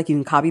requires, like, you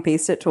can copy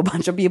paste it to a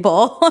bunch of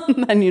people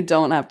and then you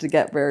don't have to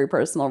get very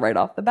personal right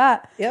off the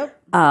bat. Yep.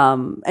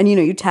 And, you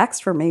know, you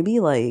text for maybe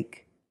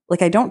like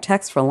I don't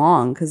text for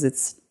long because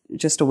it's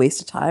just a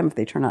waste of time if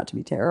they turn out to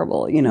be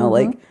terrible, you know,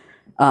 like,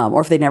 or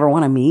if they never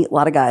want to meet. A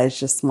lot of guys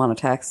just want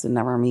to text and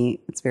never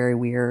meet. It's very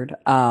weird.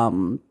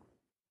 And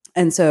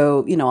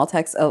so, you know,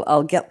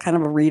 I'll get kind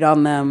of a read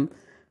on them.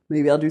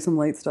 Maybe I'll do some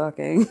light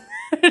stalking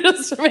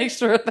just to make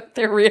sure that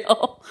they're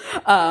real.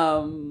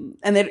 And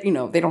they, you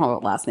know, they don't have a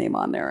last name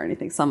on there or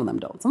anything. Some of them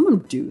don't. Some of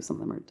them do. Some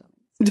of them are dumb.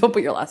 Don't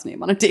put your last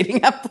name on a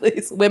dating app,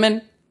 please.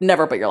 Women,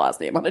 never put your last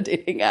name on a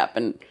dating app.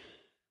 And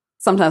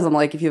sometimes I'm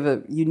like, if you have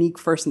a unique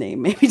first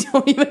name, maybe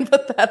don't even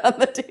put that on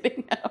the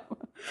dating app.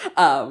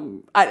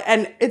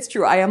 And it's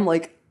true. I am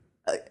like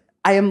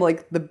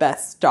the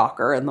best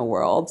stalker in the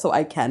world. So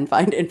I can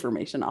find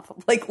information off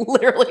of like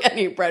literally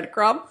any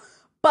breadcrumb.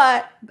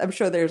 But I'm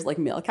sure there's like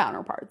male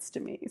counterparts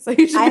to me, so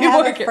you should be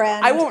more careful.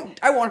 I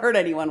won't hurt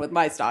anyone with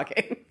my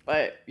stalking,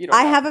 but you don't.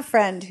 I have a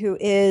friend who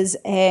is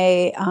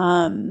a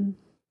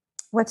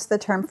what's the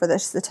term for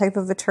this? The type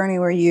of attorney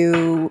where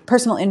you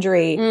personal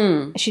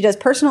injury. She does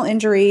personal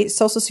injury,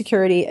 Social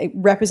Security,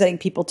 representing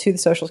people to the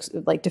social,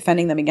 like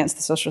defending them against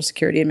the Social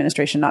Security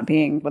Administration not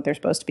being what they're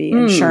supposed to be,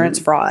 insurance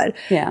fraud.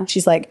 Yeah,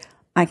 she's like,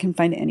 I can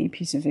find any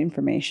piece of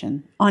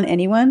information on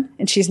anyone,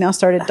 and she's now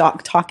started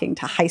talking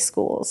to high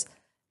schools.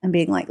 And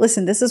being like,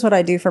 listen, this is what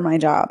I do for my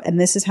job. And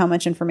this is how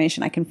much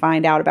information I can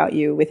find out about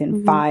you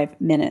within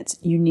 5 minutes.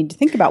 You need to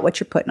think about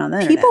what you're putting on the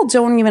internet. People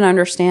don't even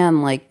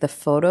understand, like, the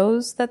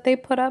photos that they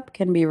put up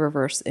can be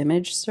reverse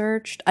image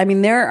searched. I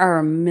mean, there are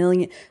a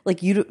million,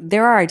 like,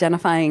 there are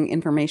identifying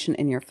information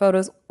in your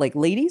photos. Like,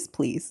 ladies,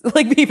 please,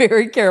 like, be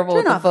very careful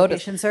with the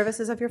photos.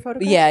 Services of your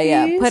photographs.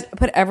 Yeah.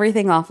 Put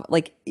everything off.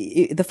 Like,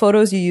 the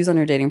photos you use on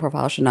your dating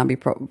profile should not be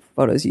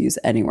photos you use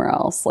anywhere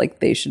else. Like,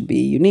 they should be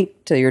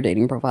unique to your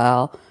dating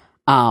profile.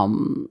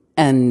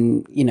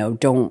 And you know,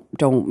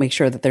 don't make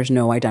sure that there's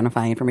no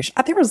identifying information.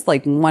 There was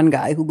like one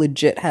guy who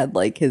legit had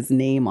like his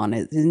name on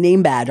his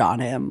name badge on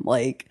him,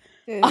 like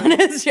on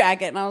his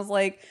jacket. And I was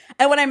like,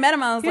 and when I met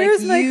him, I was like,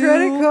 here's my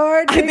credit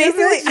card.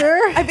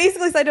 I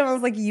basically said to him, I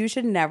was like, you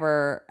should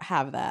never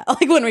have that.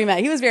 Like when we met,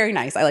 he was very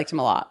nice. I liked him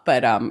a lot,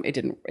 but it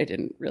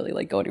didn't really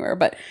like go anywhere,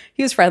 but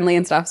he was friendly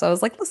and stuff. So I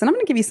was like, listen, I'm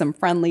going to give you some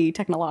friendly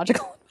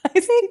technological advice.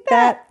 Take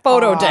that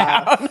photo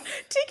down.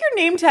 Take your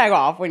name tag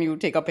off when you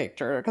take a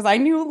picture, because I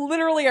knew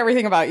literally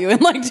everything about you in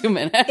like 2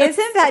 minutes.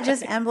 Isn't that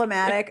just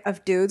emblematic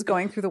of dudes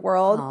going through the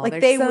world? Oh, like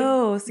they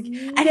would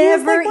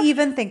never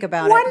even think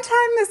about it. One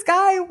time this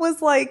guy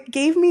was like,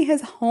 gave me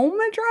his home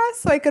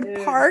address so I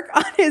could park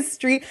on his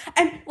street.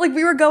 And like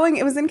we were going,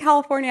 it was in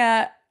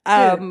California.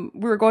 We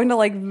were going to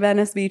like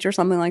Venice Beach or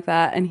something like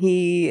that. And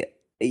he,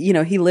 you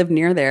know, he lived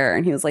near there,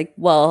 and he was like,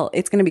 well,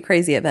 it's going to be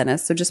crazy at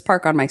Venice, so just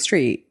park on my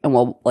street and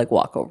we'll like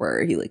walk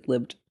over. He like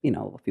lived, you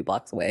know, a few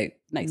blocks away.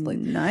 Nice place.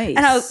 Nice.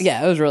 And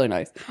it was really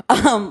nice.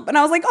 And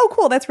I was like, oh,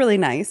 cool. That's really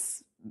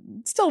nice.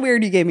 Still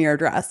weird you gave me your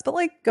address, but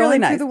like going really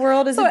nice. Through the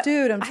world as a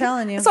dude, I'm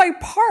telling you. So I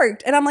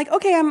parked and I'm like,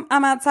 okay,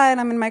 I'm outside.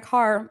 I'm in my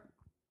car.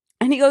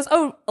 And he goes,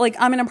 oh, like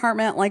I'm in an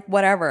apartment, like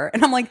whatever.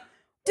 And I'm like,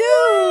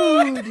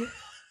 dude.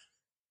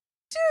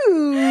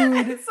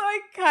 And so I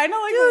kind of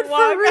like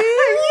walk. For real?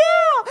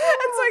 Yeah.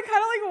 And so I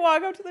kind of like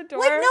walk up to the door.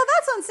 Like, no,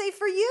 that's unsafe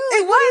for you.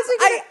 It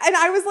was. And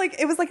I was like,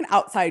 it was like an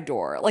outside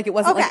door. Like it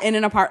wasn't like in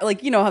an apartment.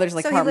 Like, you know how there's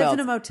like apartments. So he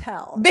lived in a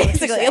motel.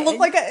 Basically, it looked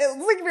like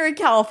very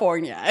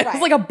California. It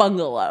was like a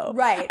bungalow.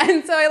 Right.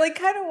 And so I like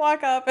kind of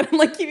walk up and I'm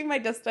like keeping my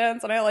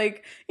distance, and I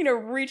like, you know,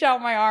 reach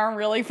out my arm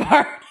really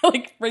far to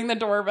like ring the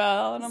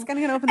doorbell. And I'm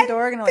gonna open the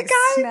door, gonna like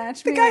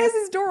snatch me. The guy has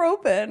his door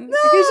open. No!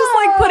 He's just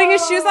like putting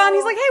his shoes on.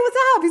 He's like, hey, what's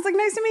up? He's like,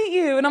 nice to meet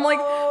you. And I'm like,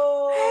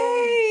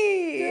 hey.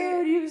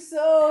 Dude, you're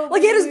so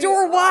like, he had his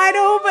door wide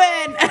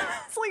open.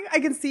 It's like I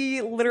can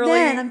see literally.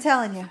 Man, I'm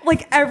telling you.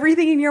 Like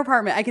everything in your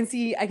apartment. I can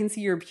see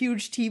your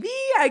huge TV.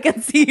 I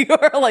can see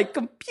your like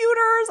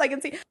computers. I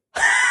can see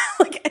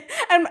like,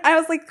 And I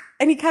was like,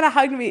 and he kind of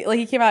hugged me. Like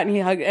he came out and he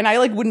hugged, and I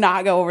like would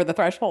not go over the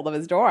threshold of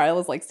his door. I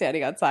was like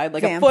standing outside,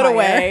 like a foot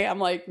away. I'm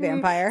like,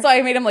 vampire. So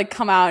I made him like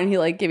come out and he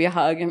like gave me a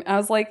hug. And I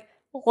was like,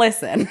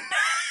 listen,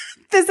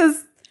 this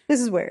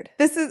is weird.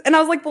 And I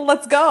was like, well,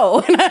 let's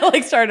go. And I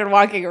like started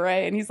walking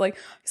away. And he's like,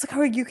 oh,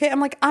 are you okay?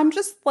 I'm like, I'm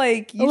just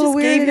like, you just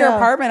gave your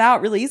apartment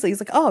out really easily. He's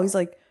like,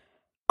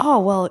 oh,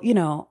 well, you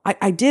know,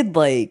 I did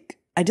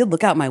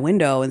look out my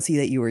window and see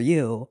that you were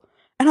you.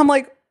 And I'm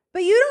like,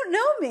 but you don't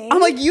know me.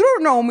 I'm like, you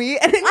don't know me.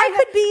 And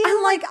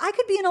I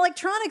could be in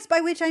electronics, by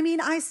which I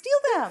mean I steal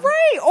them.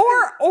 Right.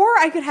 Or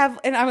I could have,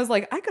 and I was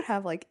like, I could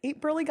have like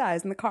 8 burly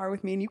guys in the car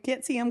with me and you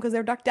can't see them because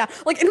they're ducked down.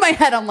 Like in my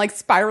head, I'm like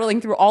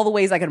spiraling through all the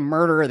ways I could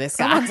murder this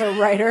guy. Someone's a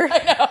writer.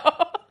 I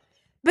know.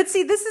 But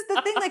see, this is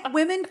the thing, like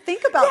women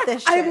think about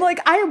this shit. I'm like,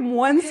 I am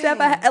one step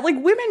ahead. Like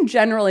women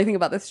generally think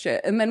about this shit.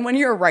 And then when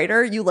you're a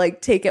writer, you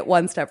like take it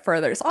one step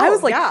further. So I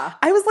was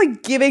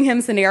like giving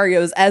him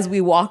scenarios as we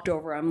walked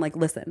over. I'm like,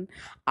 listen,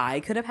 I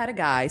could have had a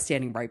guy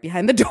standing right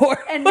behind the door.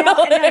 And now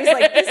he's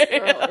like, this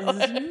girl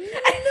is and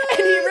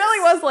he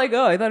really was like,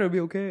 oh, I thought it would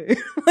be okay.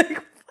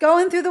 Like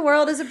going through the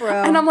world as a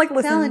bro. And I'm like,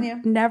 listen, telling you.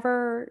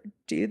 Never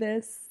do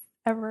this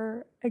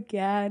ever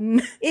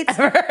again.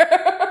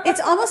 It's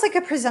almost like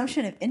a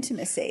presumption of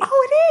intimacy.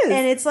 Oh, it is.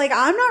 And it's like,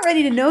 I'm not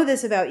ready to know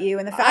this about you.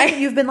 And the fact that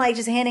you've been like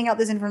just handing out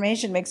this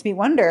information makes me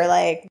wonder,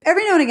 like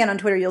every now and again on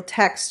Twitter, you'll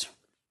text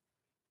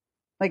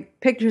like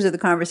pictures of the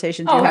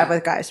conversations you have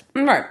with guys.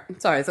 Right.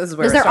 Sorry. So this is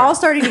where they're all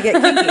starting to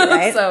get kinky,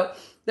 right? So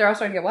they're all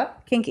starting to get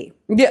what? Kinky.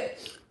 Yeah.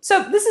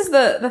 So this is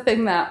the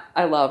thing that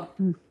I love.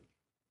 And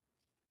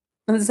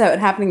this is how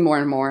it's happening more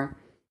and more.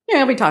 You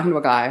know, I'll be talking to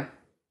a guy,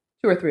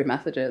 2 or 3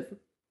 messages.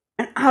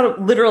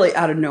 And literally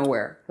out of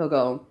nowhere, he'll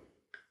go,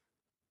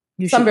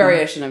 some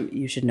variation of,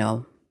 you should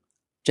know,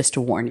 just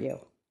to warn you,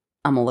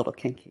 I'm a little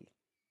kinky.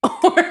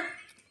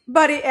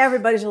 Buddy,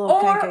 everybody's a little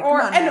kinky.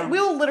 And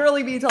we'll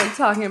literally be like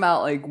talking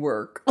about like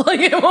work. Like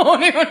it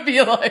won't even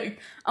be like,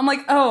 I'm like,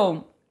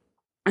 oh.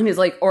 And he's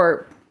like,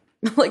 or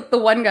like the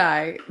one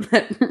guy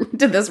that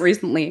did this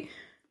recently,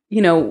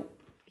 you know,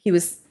 he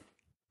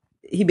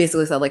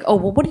basically said like, oh,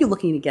 well, what are you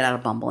looking to get out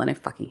of Bumble? And I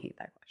fucking hate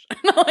that question.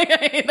 Like,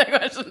 I hate that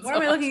question. What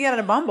am I looking to get out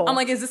of Bumble? I'm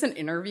like, is this an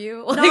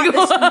interview?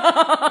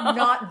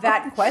 Not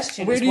that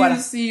question. Where do you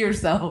see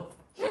yourself?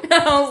 And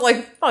I was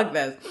like, fuck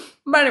this.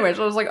 But anyway,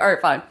 so I was like, all right,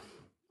 fine.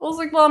 I was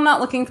like, well, I'm not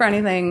looking for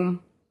anything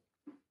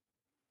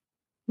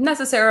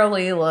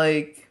necessarily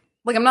like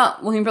I'm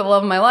not looking for the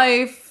love of my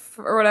life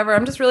or whatever.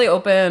 I'm just really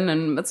open,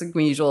 and that's like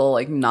my usual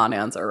like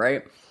non-answer,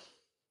 right?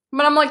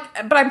 But I'm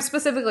like, but I'm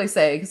specifically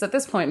saying, because at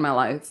this point in my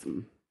life,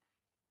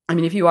 I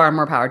mean, if you are,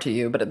 more power to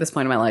you. But at this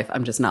point in my life,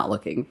 I'm just not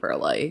looking for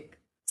like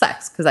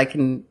sex because I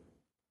can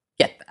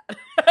get that.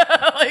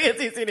 Like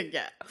it's easy to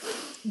get.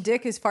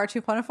 Dick is far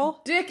too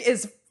plentiful. Dick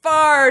is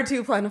far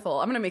too plentiful.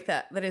 I'm gonna make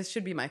that.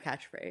 Should be my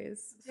catchphrase.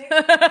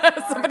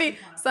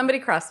 Somebody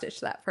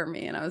cross-stitched that for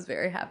me, and I was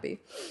very happy.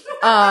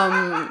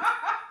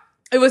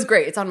 It was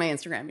great. It's on my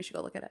Instagram. You should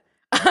go look at it.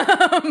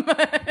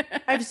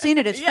 I've seen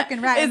it. It's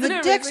freaking rad. And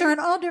the dicks are in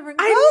all different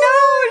colors.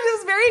 I know.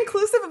 She's very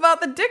inclusive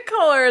about the dick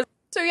colors.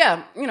 So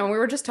yeah, you know, we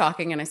were just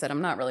talking, and I said,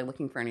 I'm not really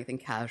looking for anything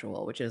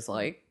casual, which is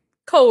like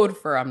code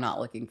for I'm not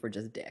looking for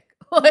just dick.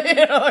 Like, you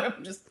know,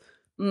 I'm just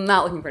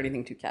not looking for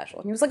anything too casual.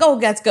 And he was like, oh,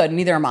 that's good.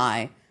 Neither am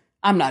I.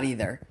 I'm not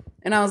either.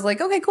 And I was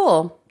like, okay,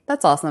 cool.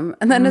 That's awesome.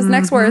 And then his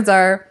next words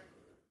are,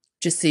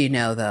 just so you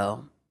know,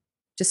 though,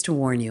 just to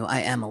warn you, I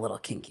am a little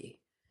kinky.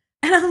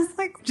 And I was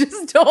like,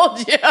 just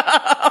told you.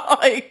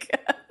 Like,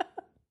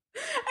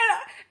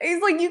 and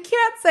he's like, you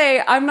can't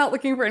say I'm not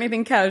looking for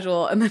anything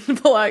casual and then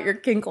pull out your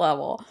kink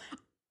level.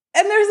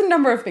 And there's a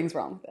number of things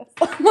wrong with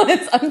this.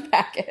 Let's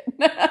unpack it.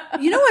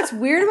 You know what's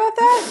weird about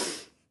that?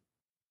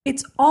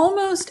 It's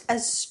almost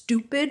as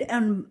stupid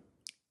and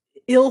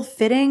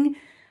ill-fitting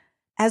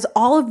as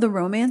all of the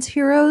romance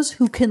heroes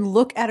who can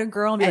look at a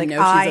girl and be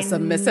like, she's a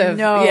submissive.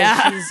 No,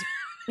 she's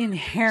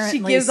inherently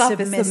she gives off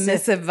a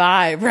submissive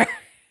vibe, right?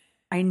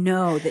 I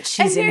know that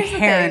she's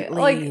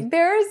inherently like.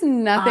 There's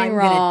nothing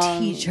wrong. I'm gonna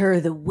teach her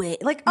the way.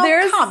 Like,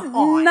 there's come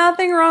on.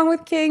 Nothing wrong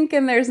with kink,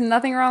 and there's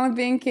nothing wrong with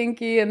being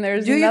kinky, and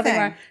there's nothing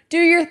wrong. Do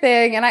your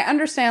thing, and I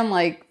understand.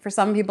 Like for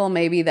some people,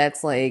 maybe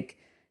that's like,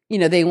 you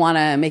know, they want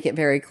to make it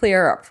very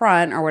clear up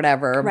front or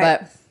whatever.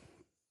 Right.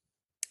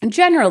 But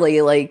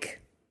generally,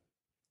 like,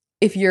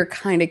 if you're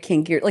kind of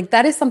kinky, like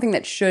that is something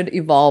that should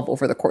evolve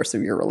over the course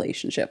of your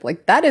relationship.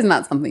 Like that is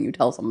not something you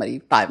tell somebody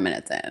 5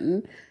 minutes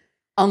in.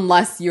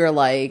 Unless you're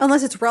like...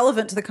 Unless it's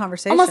relevant to the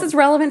conversation.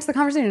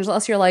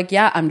 Unless you're like,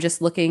 yeah, I'm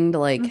just looking to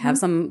like have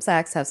some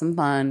sex, have some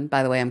fun.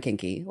 By the way, I'm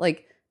kinky.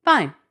 Like,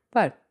 fine.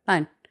 But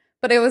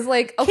it was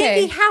like,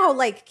 okay. Kinky how?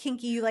 Like,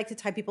 kinky, you like to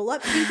tie people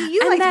up. Kinky,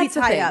 you like to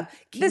be tied up.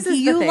 Kinky,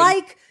 you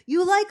like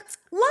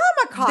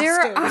llama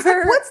costumes.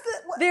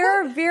 There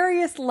are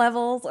various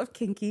levels of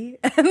kinky.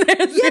 And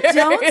you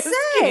don't say.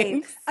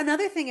 Kinks.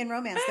 Another thing in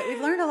romance that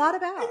we've learned a lot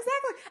about.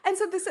 Exactly. And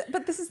so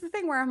this is the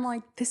thing where I'm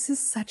like, this is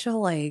such a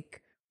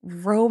like...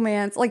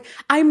 romance. Like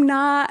I'm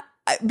not,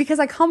 because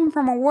I come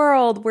from a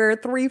world where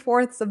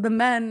 3/4 of the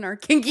men are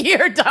kinky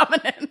or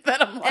dominant.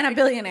 That I'm like, And a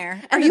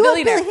billionaire. And Are you a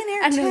billionaire.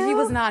 billionaire And too? he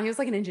was not. He was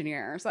like an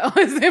engineer. So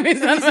I assume he's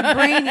He's a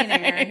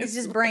brainionaire. He's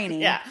just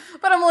brainy. Yeah.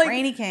 But I'm like,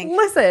 Brainy kink.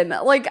 listen,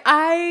 like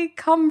I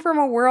come from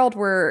a world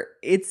where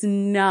it's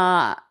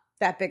not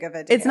That big of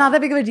a deal. It's not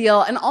that big of a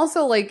deal. And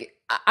also, like,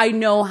 I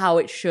know how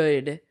it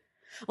should.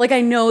 Like,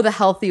 I know the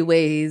healthy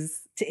ways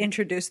to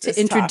introduce to this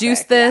introduce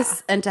topic,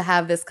 this and to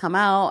have this come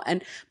out.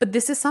 But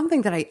this is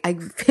something that I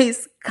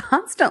face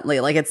constantly,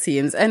 like it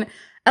seems. And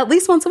at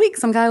least once a week,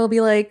 some guy will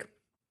be like,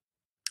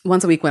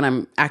 once a week when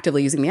I'm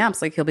actively using the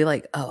apps, like he'll be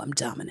like, oh, I'm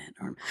dominant.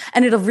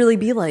 And it'll really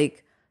be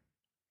like,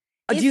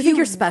 do you think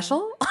you're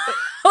special?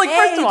 Like, A,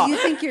 first of all, do you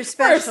think you're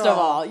special? First of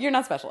all, you're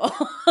not special.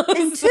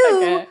 And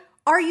two,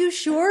 are you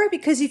sure?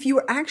 Because if you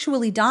were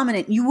actually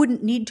dominant, you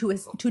wouldn't need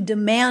to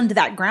demand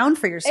that ground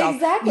for yourself.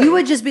 Exactly. You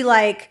would just be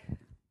like,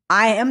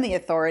 I am the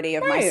authority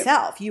of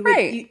myself. You would.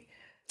 Right.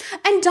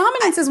 And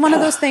dominance is one of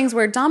those things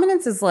where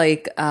dominance is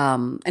like,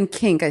 and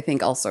kink, I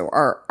think also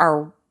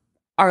are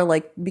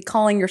like be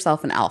calling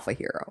yourself an alpha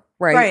hero,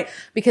 right? Right.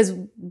 Because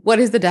what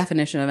is the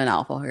definition of an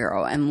alpha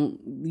hero? And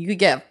you could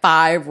get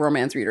 5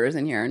 romance readers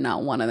in here, and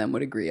not one of them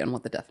would agree on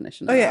what the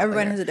definition of Oh yeah, alpha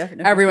everyone hero. has a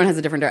definition. Everyone has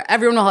a different.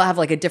 Everyone will have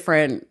like a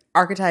different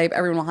archetype.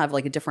 Everyone will have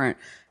like a different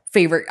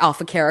favorite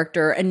alpha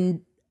character,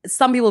 and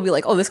some people will be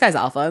like, oh, this guy's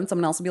alpha. And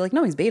someone else will be like,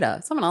 no, he's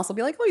beta. Someone else will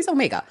be like, oh, he's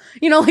omega.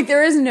 You know, like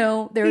there's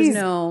no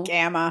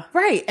gamma.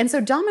 Right. And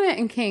so dominant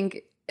and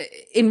kink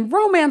in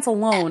romance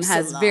alone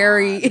has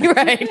various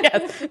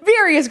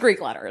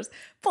Greek letters.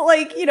 But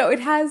like, you know, it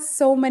has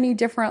so many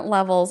different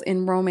levels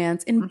in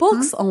romance, in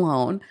books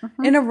alone,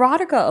 in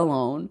erotica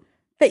alone,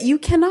 that you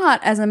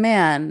cannot, as a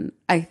man,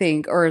 I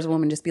think, or as a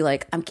woman, just be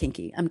like, I'm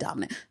kinky, I'm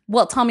dominant.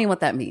 Well, tell me what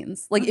that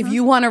means. Like, if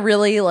you want to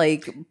really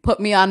like put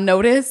me on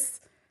notice,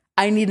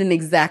 I need an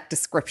exact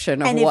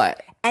description of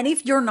what. And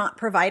if you're not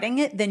providing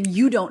it, then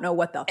you don't know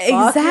what the fuck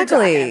Exactly. you're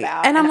talking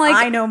about. And I'm like,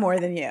 I know more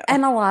than you.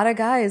 And a lot of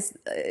guys,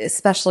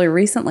 especially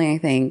recently, I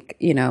think,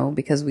 you know,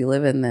 because we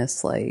live in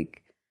this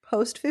like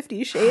post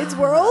 50 Shades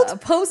world,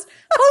 post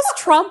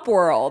Trump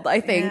world,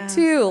 I think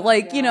too.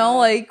 Like, you know,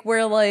 like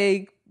where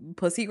like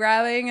pussy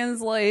grabbing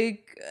is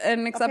like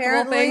an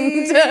acceptable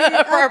thing for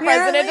a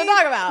president to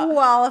talk about.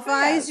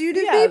 Qualifies you to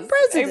be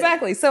president.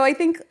 Exactly. So I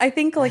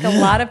think like a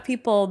lot of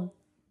people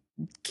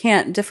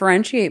can't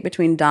differentiate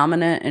between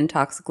dominant and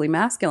toxically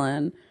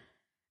masculine.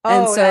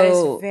 And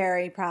so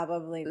that is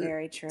probably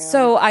very true.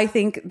 So I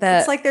think that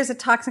it's like there's a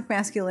toxic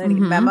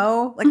masculinity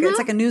memo. Like it's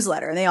like a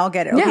newsletter and they all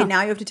get it. Okay,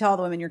 now you have to tell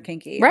the women you're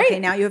kinky. Right. Okay,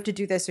 now you have to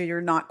do this or you're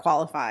not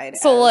qualified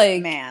so as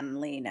like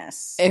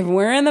manliness. If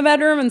we're in the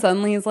bedroom and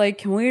suddenly he's like,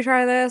 can we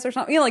try this or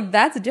something? You know, like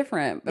that's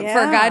different. But for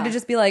a guy to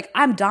just be like,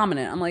 I'm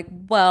dominant. I'm like,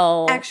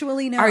 well,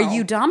 actually, no. Are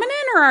you dominant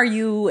or are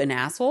you an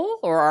asshole?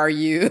 Or are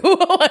you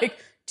like,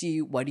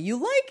 what do you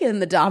like in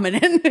the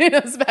dominant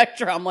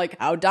spectrum? Like,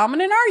 how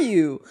dominant are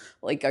you?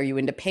 Like, are you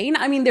into pain?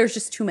 I mean, there's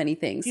just too many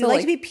things. You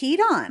like to be peed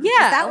on. Yeah.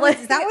 Is that what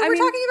we're talking about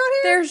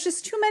here? There's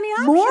just too many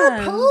options. More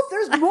poop?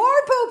 There's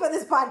more poop on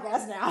this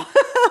podcast now.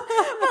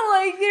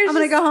 Like, I'm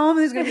going to go home and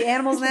there's going to be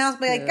animals in the house.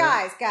 Be like,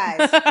 guys,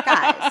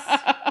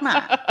 come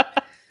on.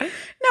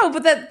 No,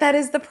 but that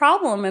is the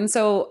problem. And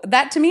so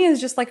that to me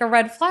is just like a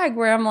red flag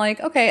where I'm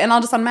like, okay, and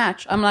I'll just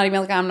unmatch. I'm not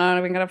even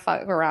going to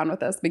fuck around with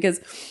this because...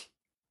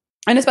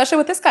 And especially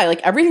with this guy, like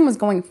everything was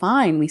going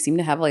fine. We seem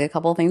to have like a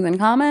couple of things in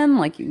common.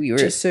 Like we were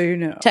just so you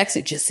know,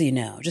 texting, just so you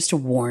know, just to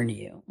warn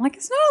you. Like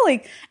it's not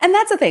like, and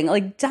that's the thing.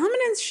 Like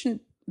dominance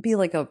shouldn't be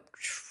like a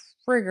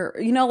trigger.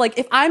 You know, like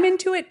if I'm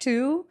into it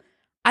too,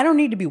 I don't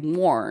need to be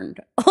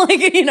warned.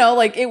 Like you know,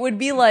 like it would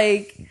be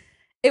like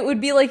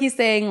he's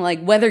saying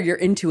like whether you're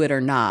into it or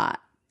not.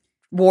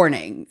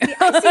 Warning. Yeah,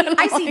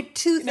 I see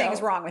two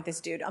things wrong with this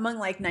dude among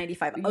like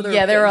 95 other.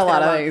 Yeah, there are a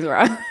lot of things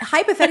wrong.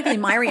 Hypothetically,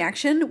 my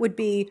reaction would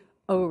be,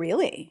 oh,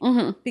 really?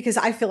 Because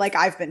I feel like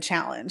I've been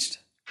challenged.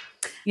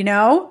 You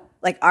know?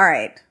 Like, all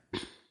right,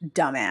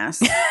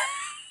 dumbass.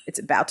 It's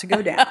about to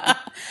go down.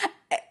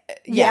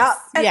 Yes.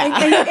 And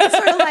it's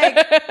sort of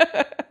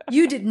like,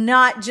 you did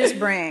not just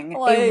bring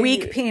a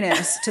weak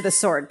penis to the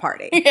sword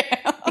party.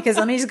 Yeah. Because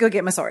let me just go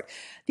get my sword.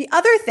 The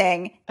other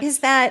thing is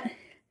that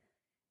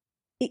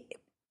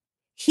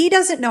he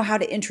doesn't know how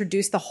to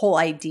introduce the whole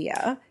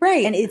idea.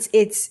 Right. And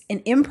it's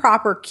an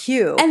improper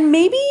cue. And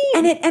maybe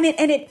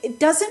it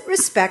doesn't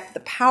respect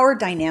the power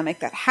dynamic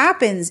that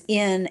happens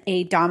in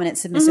a dominant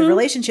submissive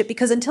relationship,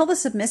 because until the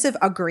submissive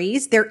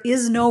agrees, there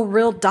is no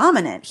real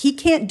dominant. He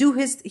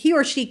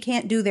or she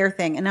can't do their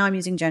thing. And now I'm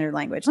using gendered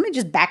language. Let me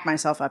just back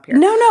myself up here.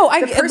 No,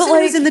 the person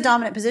who's in the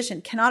dominant position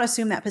cannot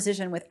assume that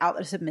position without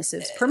the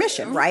submissive's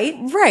permission, right?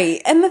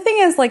 Right. And the thing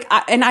is like,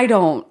 I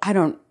don't,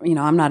 you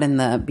know, I'm not in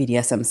the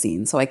BDSM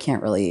scene, so I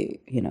can't really,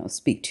 you know,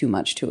 speak too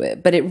much to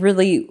it, but it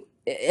really,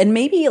 and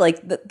maybe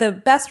like the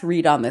best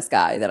read on this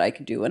guy that I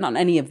could do, and on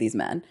any of these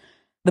men,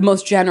 the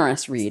most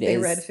generous read is they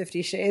read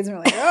 50 Shades and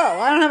were like, oh,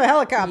 I don't have a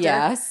helicopter.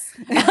 Yes.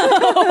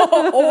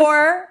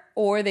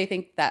 or they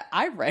think that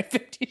I've read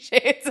 50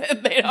 Shades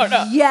and they don't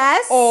know.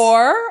 Yes.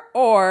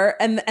 Or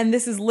and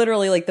this is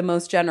literally like the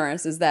most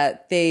generous, is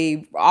that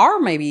they are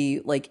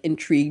maybe like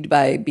intrigued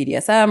by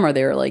BDSM, or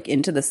they're like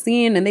into the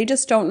scene and they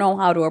just don't know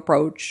how to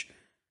approach,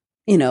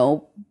 you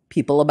know,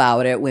 people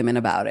about it, women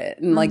about it.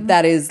 And like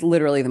that is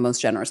literally the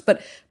most generous.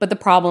 But the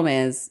problem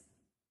is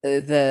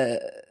the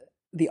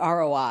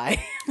ROI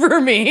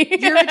for me.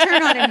 Your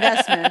return on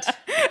investment.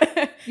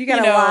 You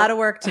got a lot of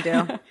work to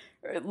do.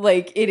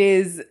 Like it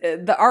is,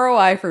 the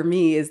ROI for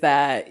me is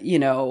that, you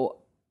know,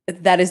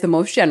 that is the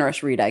most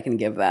generous read I can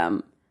give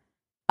them.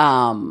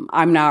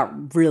 I'm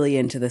not really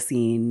into the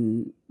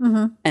scene.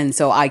 And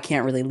so I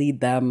can't really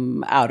lead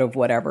them out of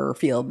whatever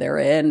field they're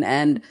in.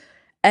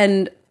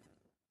 And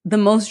the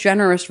most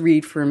generous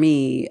read for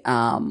me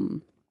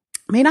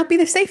may not be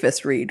the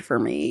safest read for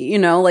me. You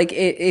know, like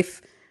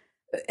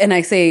and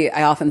I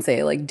often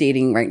say like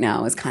dating right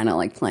now is kind of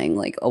like playing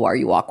like, oh, are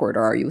you awkward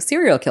or are you a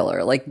serial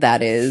killer? Like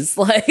that is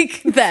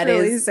like, that is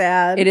really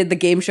sad. The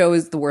game show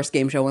is the worst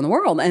game show in the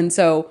world. And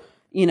so,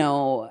 you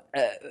know,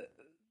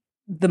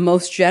 the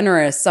most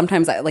generous,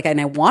 sometimes I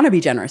want to be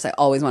generous. I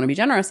always want to be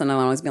generous. And I'm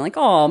always being like,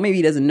 oh, maybe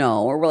he doesn't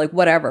know, or we're like,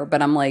 whatever.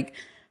 But I'm like,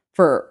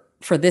 for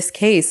this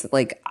case,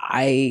 like,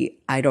 I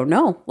don't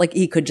know. Like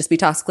he could just be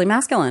toxically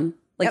masculine.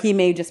 Like he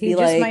may just be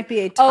like, might be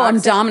a oh, I'm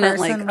dominant,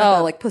 person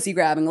like, like pussy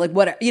grabbing, like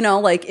whatever, you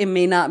know, like it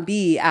may not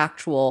be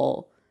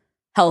actual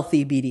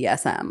healthy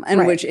BDSM.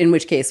 And in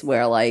which case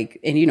where like,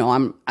 and you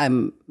know,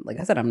 I'm like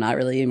I said, I'm not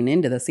really even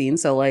into the scene.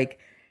 So like,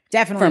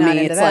 definitely for not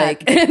me, into it's that.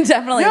 like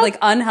definitely like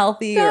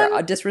unhealthy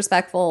or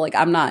disrespectful. Like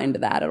I'm not into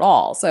that at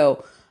all.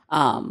 So,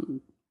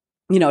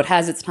 you know, it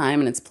has its time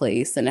and its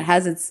place, and it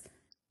has its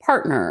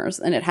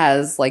partners, and it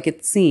has like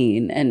its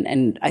scene.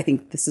 And I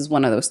think this is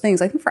one of those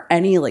things. I think for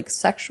any like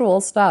sexual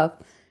stuff,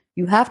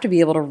 you have to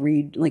be able to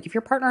read, like if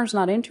your partner's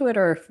not into it,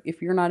 or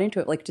if you're not into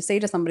it, like to say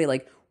to somebody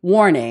like,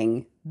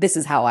 warning, this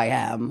is how I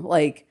am.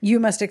 Like you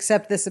must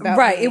accept this about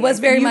me. It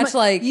was very much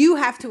like you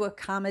have to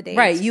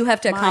accommodate. You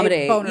have to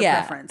accommodate. My boner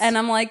preference. And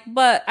I'm like,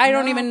 but I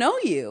don't even know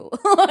you.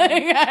 Like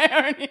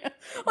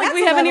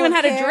we haven't even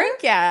had a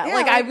drink yet. Yeah,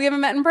 like we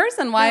haven't met in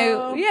person. Why?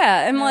 No,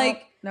 yeah. And no,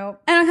 like, no.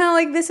 And I'm kind of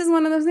like, this is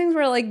one of those things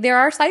where like there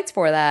are sites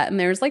for that, and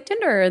there's like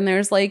Tinder, and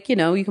there's like, you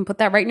know, you can put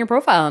that right in your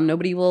profile, and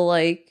nobody will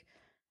like.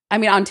 I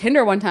mean, on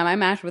Tinder one time I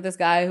matched with this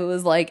guy who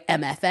was like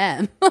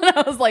MFM. And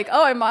I was like,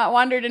 oh, I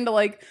wandered into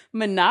like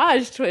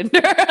Minaj Tinder.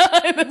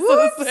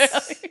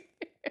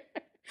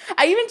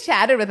 I even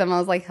chatted with him. I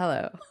was like,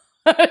 hello,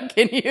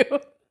 can you?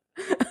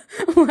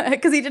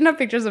 Because he didn't have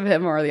pictures of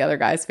him or the other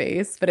guy's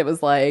face, but it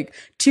was like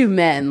two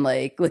men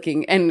like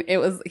looking, and he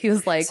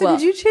was like, so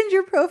did you change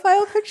your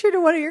profile picture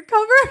to one of your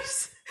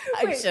covers?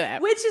 I should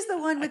have. Which is the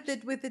one with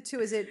the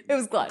two? Is it? It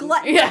was Glutton.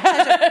 Yeah.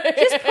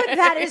 Just put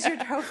that as your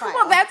profile.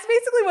 Well, that's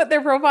basically what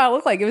their profile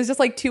looked like. It was just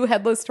like two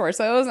headless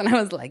torsos, and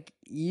I was like,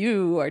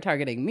 "You are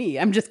targeting me.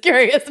 I'm just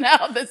curious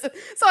now." So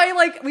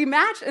we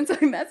matched, and so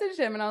I messaged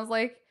him, and I was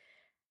like,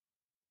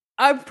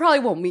 "I probably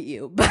won't meet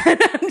you, but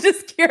I'm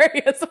just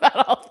curious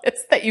about all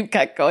this that you've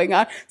got going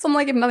on." So I'm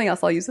like, if nothing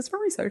else, I'll use this for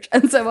research.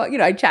 And so you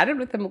know, I chatted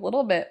with him a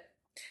little bit.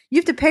 You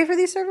have to pay for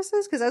these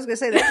services? Because I was going to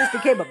say that just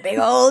became a big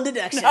old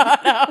deduction.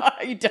 No,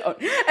 you don't.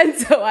 And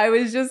so I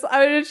was just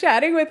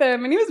chatting with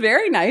him, and he was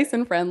very nice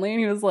and friendly, and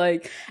he was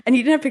like, and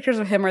he didn't have pictures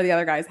of him or the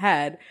other guy's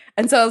head.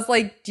 And so I was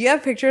like, do you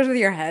have pictures with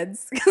your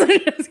heads? Because I'm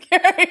just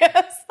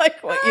curious,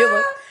 like what you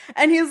look.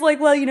 And he was like,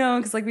 well, you know,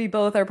 because like we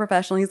both are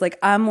professional. He's like,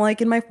 I'm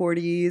like in my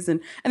 40s,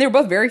 and they were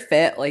both very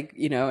fit, like,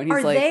 you know. And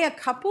he's like, are they a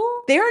couple?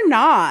 They're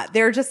not.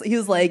 They're just. He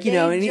was like, you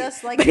know, and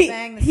just like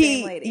bang the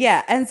same lady.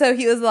 Yeah, and so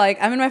he was like,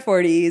 I'm in my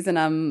 40s, and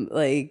I'm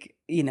like,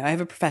 you know, I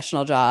have a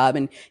professional job,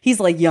 and he's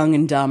like young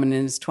and dumb and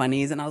in his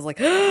 20s, and I was like,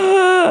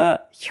 oh,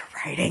 you're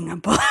writing a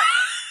book.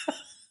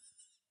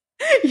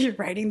 You're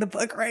writing the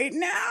book right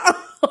now.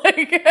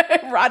 Like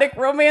erotic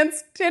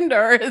romance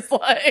Tinder is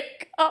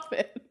like up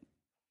it.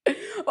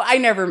 Well, I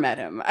never met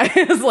him.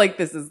 I was like,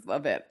 this is a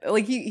bit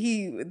like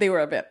they were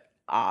a bit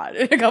odd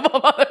in a couple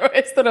of other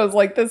ways that I was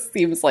like, this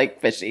seems like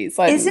fishy.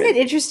 So isn't it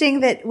interesting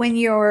that when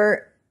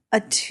you're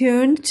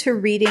attuned to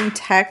reading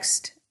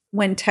text,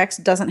 when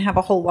text doesn't have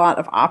a whole lot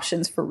of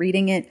options for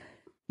reading it,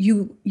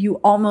 you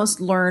almost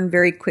learn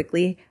very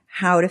quickly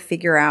how to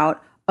figure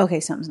out,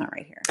 okay, something's not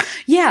right here.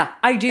 Yeah,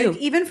 I do.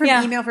 Like, even from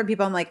email from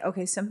people, I'm like,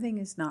 okay, something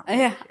is not right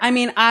here. I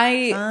mean,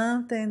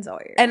 something's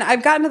weird. And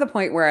I've gotten to the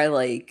point where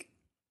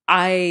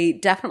I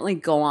definitely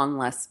go on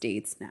less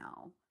dates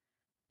now.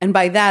 And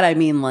by that, I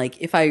mean,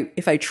 like, if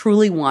I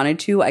truly wanted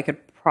to, I could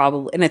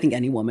probably, and I think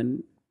any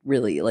woman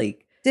really,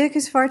 like. Dick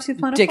is far too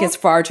plentiful? Dick is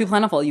far too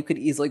plentiful. You could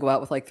easily go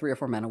out with, like, 3 or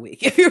 4 men a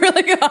week, if you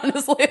really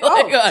honestly.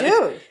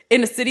 Dude.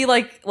 In a city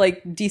like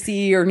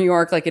DC or New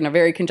York, like, in a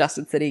very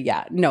congested city,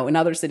 yeah. No, in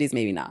other cities,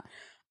 maybe not.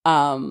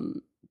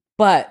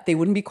 but they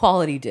wouldn't be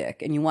quality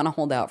dick, and you want to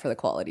hold out for the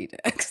quality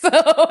dick. So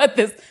at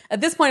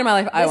this point in my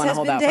life, I want to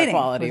hold out for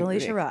quality with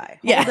Alisha dick. Rai.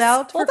 Yes. Hold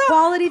out for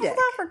quality dick. Hold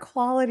out for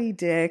quality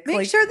dick.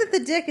 Make sure that the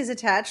dick is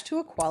attached to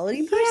a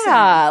quality person.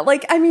 Yeah,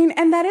 like I mean,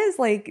 and that is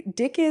like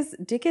dick is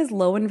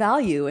low in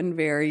value and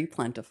very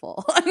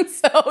plentiful, and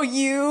so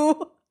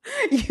you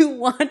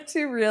want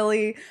to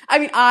really, I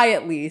mean, I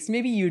at least,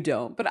 maybe you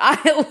don't, but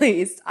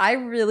I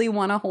really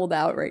want to hold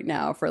out right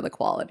now for the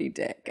quality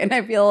dick. And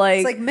I feel like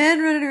it's like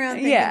men running around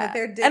thinking that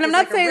their dick and I'm is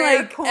not like saying a rare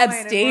like coin,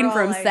 abstain and we're all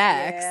from like,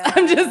 sex. yeah,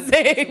 I'm just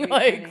saying funny.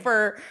 like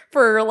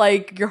for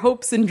like your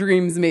hopes and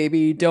dreams,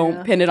 maybe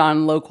don't pin it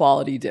on low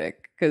quality dick.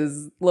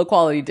 Because low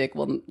quality dick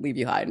will leave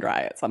you high and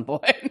dry at some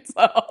point.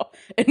 So,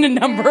 in a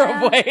number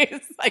of ways,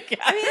 I guess.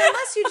 I mean,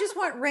 unless you just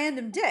want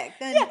random dick,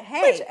 then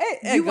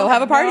you go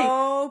have a party.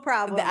 No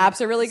problem. The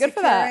apps are really good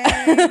for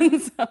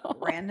that. So,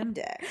 random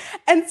dick.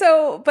 And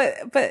so, but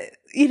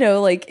you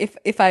know, like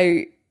if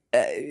I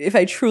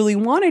truly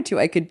wanted to,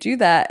 I could do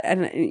that.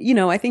 And you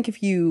know, I think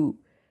if you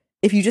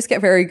just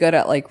get very good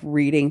at like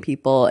reading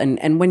people,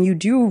 and when you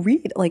do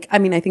read, like, I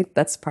mean, I think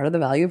that's part of the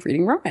value of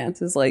reading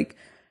romance is like,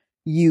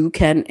 you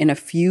can, in a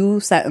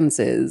few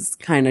sentences,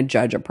 kind of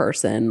judge a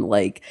person,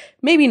 like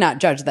maybe not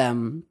judge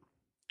them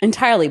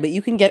entirely, but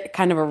you can get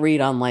kind of a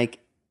read on like,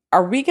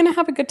 are we going to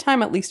have a good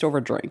time at least over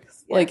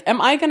drinks? Yeah. Like,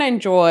 am I going to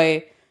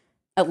enjoy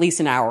at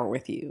least an hour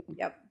with you?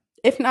 Yep.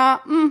 If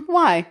not,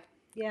 why?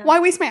 Yeah. Why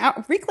waste my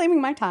hour?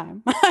 Reclaiming my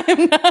time.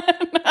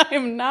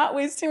 I'm not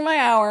wasting my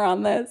hour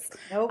on this.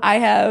 Nope.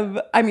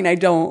 I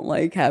don't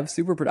like have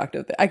super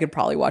productive. I could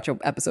probably watch an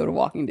episode of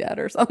Walking Dead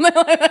or something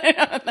like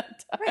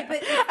that. Right, but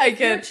if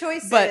your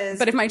choice is,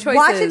 but if my choice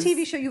watch is, a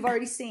TV show you've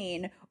already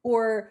seen,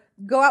 or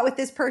go out with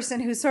this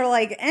person who's sort of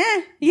like,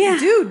 yeah,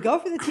 dude, go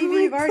for the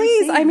TV you've already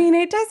seen. I mean,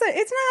 it's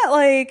not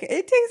like,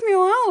 it takes me a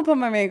while to put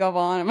my makeup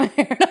on and my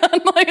hair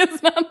done. Like,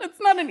 it's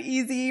not an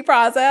easy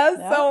process.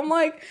 No. So I'm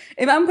like,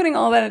 if I'm putting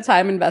all that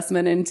time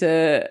investment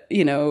into,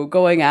 you know,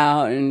 going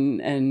out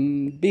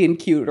and being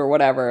cute or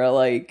whatever,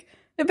 like,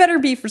 it better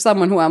be for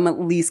someone who I'm at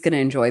least going to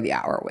enjoy the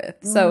hour with.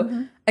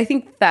 So I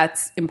think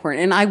that's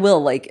important. And I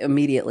will like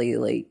immediately,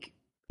 like,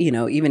 you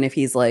know, even if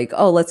he's like,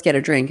 oh, let's get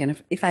a drink.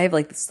 And if I have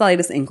like the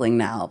slightest inkling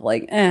now of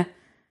like,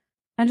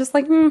 I'm just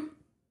like, no,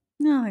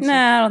 I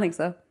don't think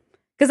so.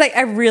 Because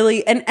I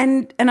really, and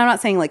I'm not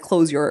saying like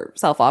close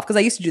yourself off, because I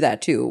used to do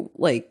that too.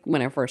 Like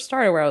when I first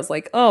started, where I was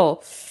like,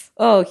 oh,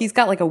 he's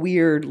got like a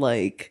weird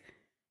like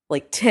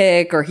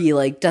tick, or he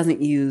like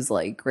doesn't use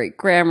like great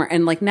grammar.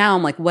 And like now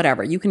I'm like,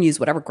 whatever, you can use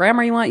whatever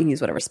grammar you want, you can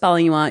use whatever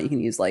spelling you want, you can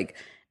use like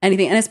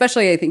anything. And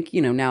especially I think,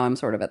 you know, now I'm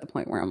sort of at the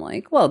point where I'm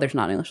like, well, there's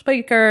not English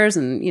speakers,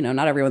 and you know,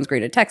 not everyone's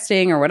great at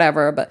texting or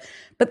whatever, but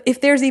if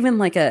there's even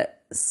like a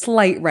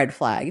slight red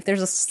flag, if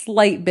there's a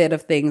slight bit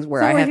of things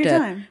where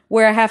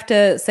I have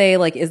to say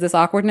like, is this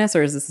awkwardness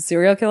or is this a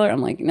serial killer?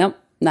 I'm like, nope.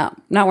 No,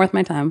 not worth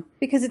my time.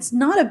 Because it's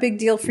not a big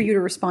deal for you to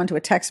respond to a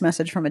text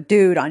message from a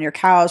dude on your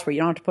couch where you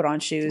don't have to put on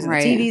shoes and the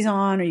TV's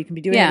on, or you can be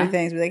doing other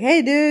things. Be like,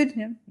 hey, dude.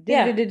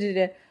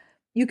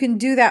 You can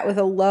do that with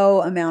a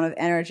low amount of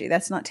energy.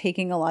 That's not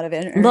taking a lot of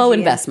energy. Low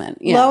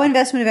investment. Low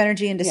investment of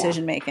energy in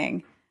decision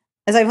making.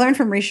 As I've learned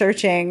from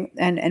researching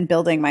and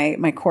building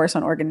my course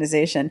on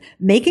organization,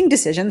 making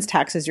decisions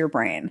taxes your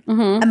brain.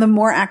 And the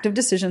more active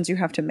decisions you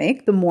have to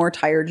make, the more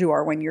tired you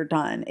are when you're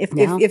done.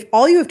 If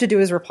all you have to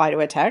do is reply to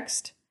a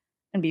text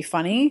and be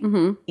funny,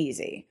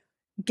 easy.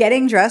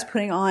 Getting dressed,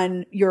 putting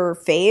on your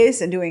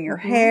face and doing your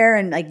hair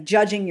and like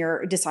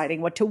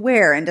deciding what to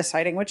wear and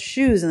deciding what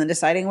shoes and then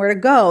deciding where to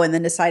go and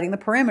then deciding the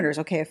parameters.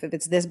 Okay, if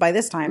it's this by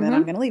this time, then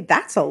I'm going to leave.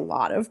 That's a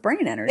lot of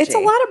brain energy. It's a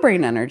lot of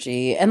brain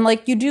energy. And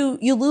like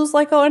you lose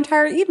like an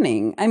entire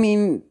evening. I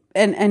mean,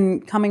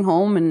 and coming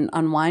home and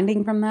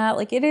unwinding from that,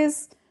 like it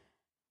is.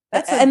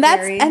 Those are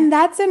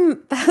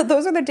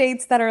the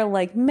dates that are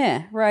like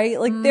meh, right?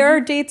 Like there are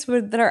dates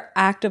that are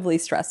actively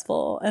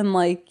stressful, and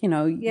like, you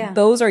know,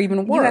 those are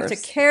even worse. You have to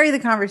carry the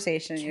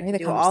conversation. You have to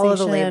do all of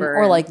the labor,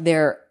 or like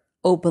they're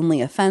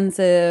openly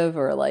offensive,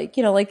 or like,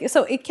 you know, like,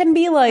 so it can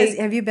be like.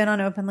 Have you been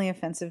on openly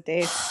offensive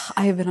dates?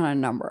 I have been on a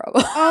number of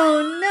them.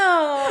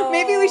 Oh no!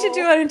 Maybe we should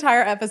do an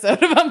entire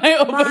episode about my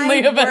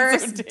openly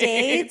offensive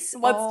dates.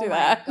 Let's do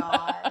that.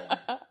 God.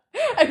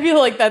 I feel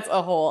like that's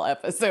a whole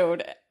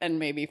episode and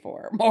maybe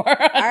 4 more.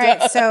 All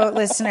right. So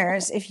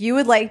listeners, if you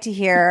would like to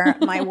hear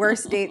my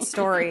worst date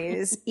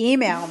stories,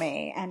 email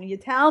me and you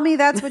tell me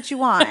that's what you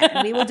want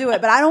and we will do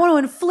it. But I don't want to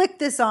inflict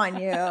this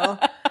on you.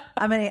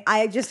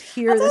 I just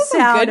hear the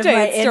sound of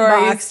my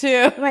inbox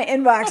too. My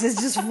inbox is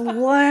just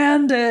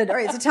landed. All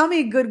right. So tell me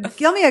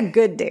a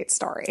good date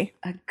story.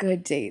 A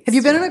good date. Have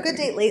you been on a good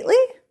date lately?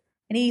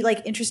 Any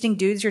like interesting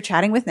dudes you're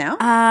chatting with now?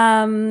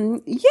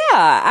 Yeah,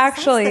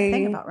 actually. That's the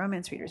thing about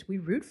romance readers. We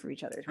root for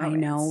each other's romance. I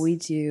know, we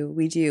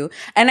do.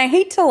 And I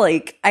hate to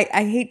like,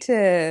 I hate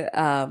to,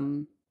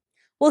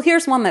 well,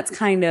 here's one that's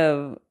kind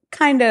of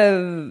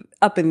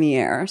up in the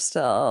air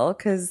still,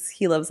 because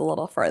he lives a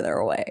little further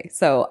away.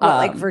 So,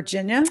 like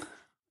Virginia?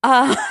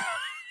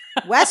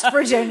 West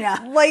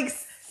Virginia. Like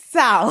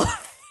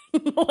South.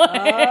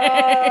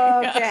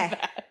 Okay.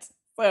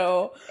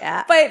 So,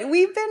 Yeah. but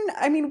we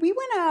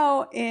went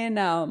out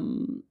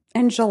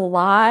in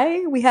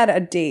July. We had a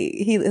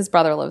date. His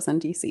brother lives in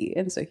DC,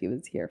 and so he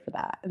was here for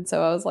that. And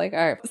so I was like, all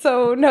right.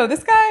 So no,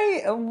 this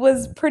guy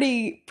was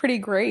pretty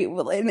great.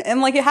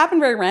 And like it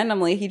happened very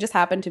randomly. He just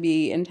happened to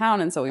be in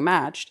town, and so we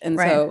matched. And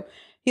so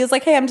he was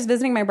like, hey, I'm just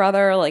visiting my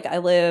brother. Like, I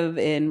live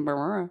in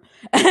Marmara.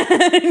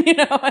 And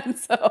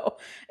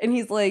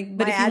he's like,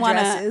 but my if you want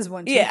to. address is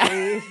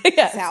 123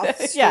 South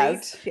Street.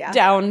 Yes, yeah.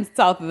 down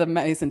south of the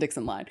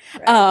Mason-Dixon line.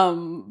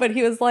 Right. But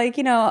he was like,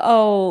 if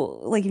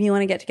you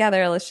want to get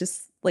together, let's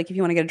just, like, if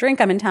you want to get a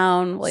drink, I'm in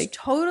town. Like, it's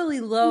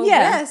totally low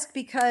risk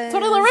because.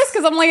 Totally low risk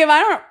because I'm like,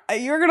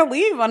 you're going to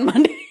leave on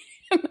Monday.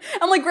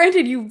 I'm like,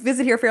 granted, you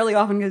visit here fairly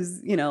often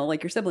because,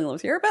 like your sibling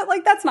lives here, but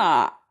like, that's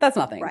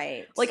nothing.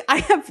 Right. Like I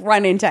have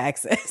run into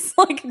exes.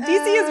 Like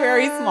DC is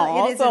very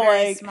small. It is so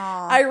very like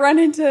small. I run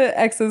into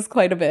exes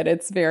quite a bit.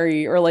 It's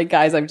or like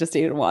guys I've just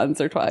dated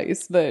once or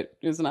twice, but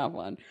it was not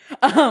fun.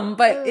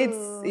 But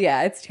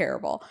it's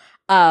terrible.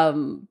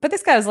 But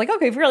this guy was like,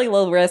 okay, really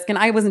low risk. And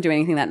I wasn't doing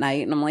anything that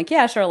night. And I'm like,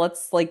 yeah, sure.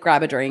 Let's like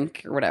grab a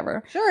drink or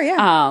whatever. Sure.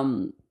 Yeah.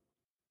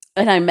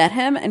 And I met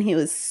him and he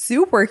was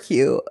super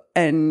cute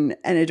and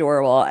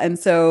adorable. And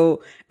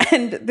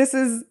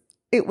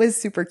it was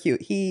super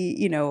cute.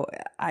 He,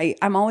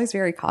 I'm always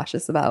very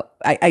cautious about,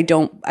 I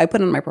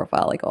put in my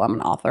profile, like, oh, I'm an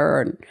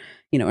author and,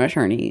 an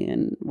attorney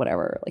and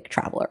whatever, like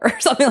traveler or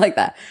something like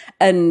that.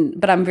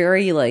 But I'm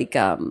very like,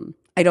 I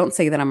don't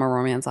say that I'm a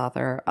romance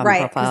author on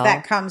right, the profile. because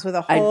that comes with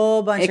a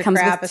whole bunch of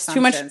crap with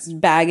too much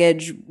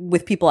baggage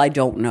with people I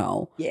don't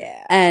know.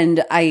 Yeah.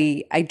 And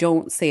I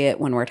don't say it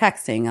when we're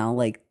texting. I'll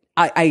like,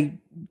 I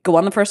go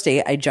on the first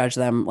date, I judge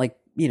them, like,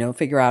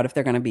 figure out if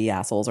they're going to be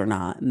assholes or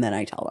not. And then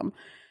I tell them.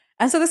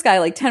 And so this guy,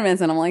 like 10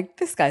 minutes in, I'm like,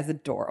 this guy's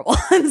adorable.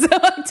 And so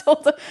I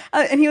told him,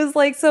 and he was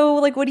like, so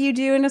like, what do you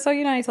do? And so,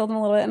 I told him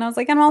a little bit and I was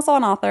like, I'm also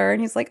an author.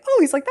 And he's like,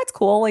 that's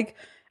cool. Like,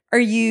 are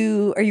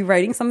you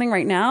writing something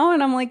right now?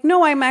 And I'm like,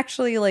 no, I'm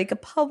actually like a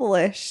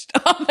published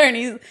author. And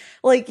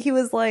he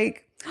was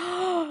like,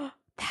 oh,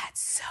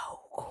 that's so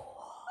cool.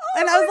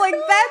 And I was like,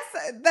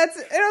 that's,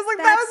 and I was like,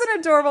 that was an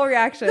adorable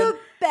reaction. The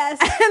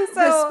best. And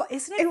so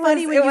isn't it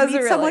funny when you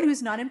meet someone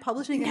who's not in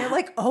publishing and you're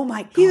like, oh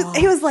my God.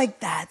 He was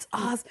like, that's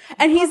awesome.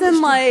 And he's in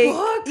like,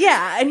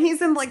 and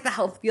he's in like the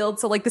health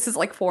field. So like, this is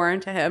like foreign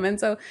to him. And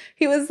so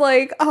he was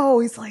like,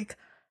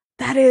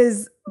 that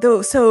is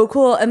so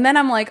cool. And then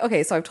I'm like,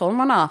 okay, so I've told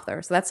him I'm an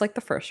author. So that's like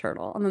the first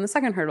hurdle. And then the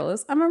second hurdle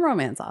is I'm a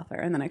romance author.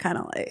 And then I kind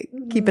of like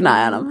keep an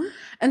eye on him.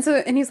 And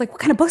he's like,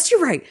 what kind of books do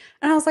you write?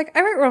 And I was like,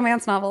 I write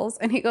romance novels.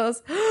 And he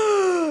goes,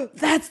 oh,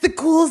 that's the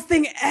coolest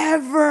thing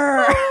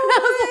ever.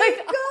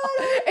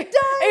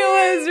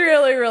 It was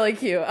really, really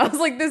cute. I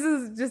was like, this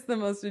is just the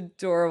most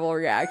adorable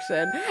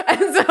reaction.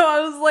 And so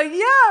I was like,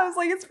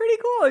 it's pretty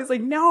cool. He's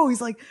like, no.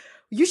 He's like,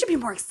 you should be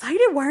more excited.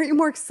 Why aren't you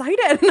more excited?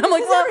 And I'm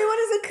like, well, everyone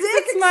is a dick.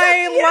 It's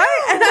my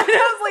life. And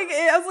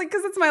I was like,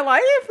 because it's my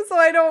life. So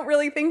I don't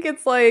really think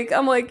it's like,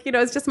 I'm like,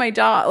 it's just my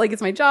job. Like,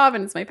 it's my job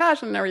and it's my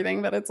passion and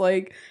everything. But it's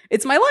like,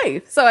 it's my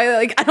life. So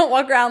I don't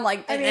walk around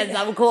like, it's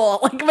so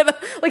cool.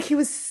 Like, he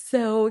was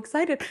so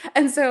excited.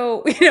 And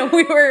so,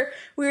 we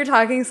were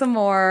talking some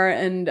more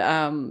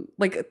and,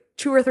 like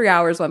 2 or 3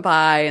 hours went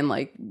by and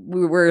like,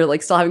 we were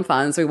like still having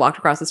fun. So we walked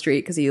across the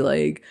street because he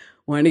like,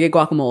 wanted to get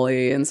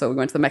guacamole. And so we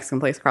went to the Mexican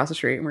place across the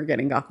street and we're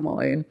getting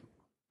guacamole. And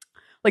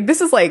like, this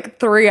is like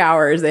 3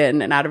 hours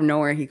in and out of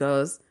nowhere, he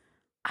goes,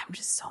 I'm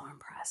just so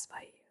impressed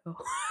by you.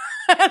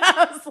 And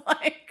I was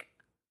like,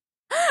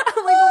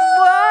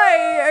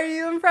 why are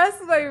you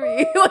impressed by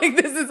me? Like,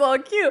 this is all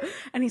cute.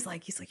 And he's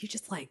like, you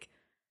just like,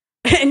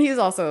 and he's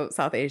also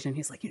South Asian.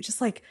 He's like, you're just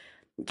like,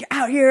 you're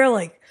out here,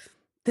 like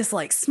this,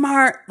 like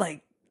smart,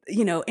 like,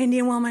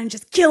 Indian woman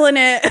just killing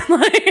it.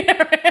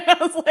 I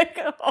was like,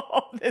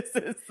 oh, this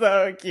is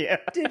so cute.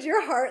 Did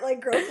your heart like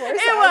grow 4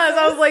 sizes? It was.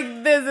 I was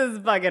like, this is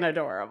fucking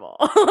adorable.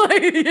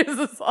 Like, this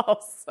is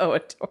all so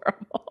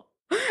adorable.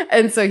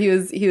 And so he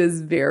was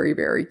very,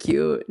 very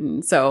cute.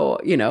 And so,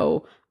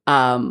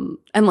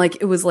 and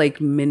like it was like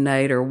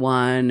midnight or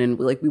 1 and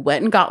like we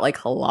went and got like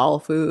halal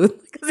food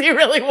because he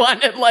really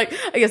wanted, like,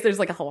 I guess there's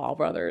like a Halal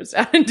Brothers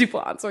down in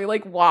DuPont, so we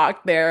like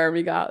walked there and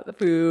we got the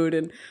food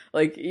and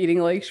like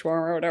eating like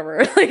shawarma or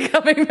whatever, like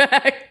coming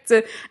back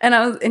to,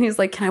 and he's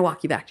like, can I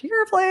walk you back to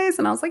your place?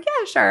 And I was like,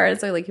 yeah, sure. And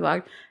so like he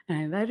walked and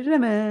I invited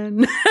him in.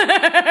 We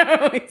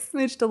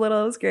smooched a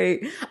little. It was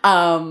great.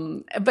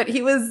 But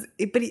he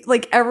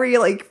like every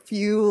like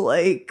few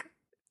like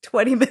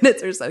 20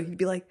 minutes or so he'd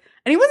be like,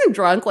 and he wasn't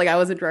drunk, like I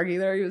wasn't drunk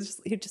either.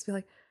 He'd just be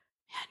like,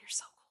 man, you're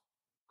so cool.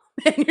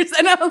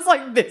 And I was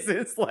like, this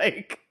is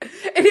like,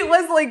 and it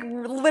was like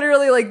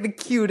literally like the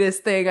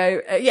cutest thing.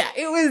 It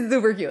was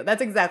super cute.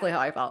 That's exactly how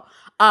I felt.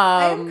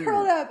 I'm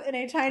curled up in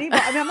a tiny ball.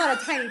 I mean, I'm not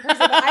a tiny person,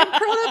 but I'm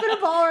curled up in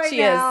a ball right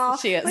now.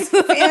 She is. Like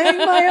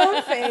fanning my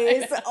own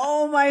face.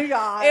 Oh my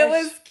gosh. It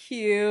was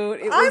cute.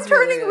 I'm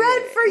turning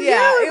red for you.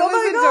 Yeah, it oh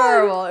was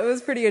adorable. It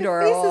was pretty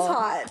adorable. Your face is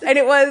hot. And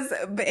it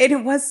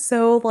was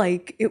so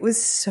like, it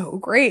was so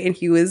great. And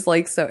he was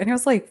like, and it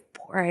was like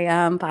 4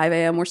 a.m., 5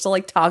 a.m. We're still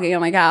like talking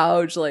on my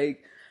couch.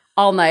 Like,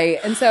 all night.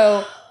 And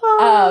so,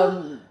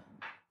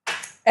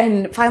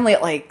 and finally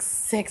at like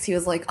 6, he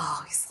was like,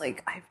 he's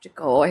like, I have to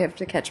go. I have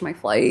to catch my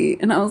flight.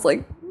 And I was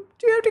like,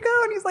 do you have to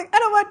go? And he's like, I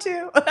don't want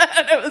to.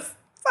 And it was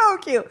so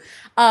cute.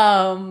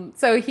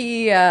 So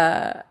he,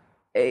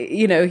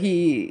 he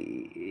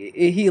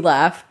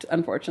left,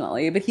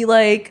 unfortunately, but he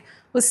like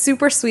was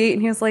super sweet,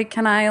 and he was like,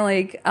 can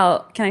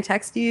I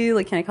text you?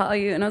 Like, can I call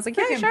you? And I was like,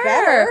 yeah, sure.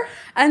 Better.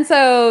 And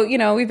so,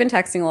 we've been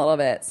texting a little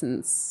bit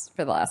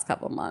for the last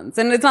couple of months.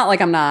 And it's not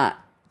like I'm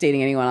not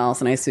dating anyone else,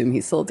 and I assume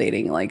he's still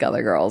dating like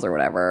other girls or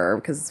whatever,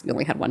 because we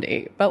only had one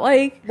date. But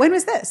like, when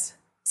was this?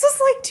 This was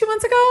like 2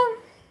 months ago.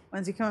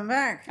 When's he coming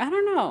back? I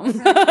don't know. He's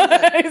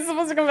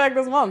supposed to come back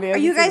this month. Are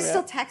you guys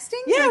still texting?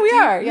 Yeah, we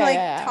are. You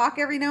talk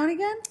every now and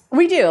again?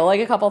 We do, like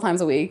a couple times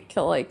a week.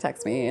 He'll like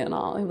text me and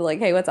he'll be like,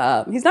 hey, what's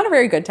up? He's not a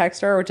very good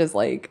texter, which is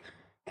like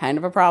kind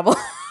of a problem.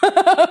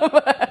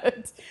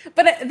 but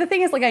the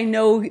thing is, like, I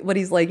know what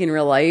he's like in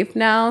real life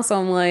now, so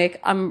I'm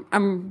like,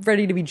 I'm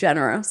ready to be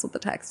generous with the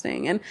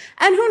texting. And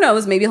who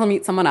knows, maybe he'll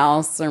meet someone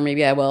else, or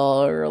maybe I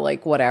will, or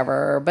like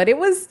whatever. But it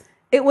was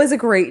a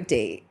great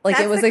date. Like,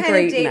 it was a great night. That's the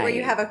kind of date where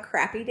you have a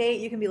crappy date.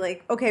 You can be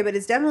like, okay, but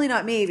it's definitely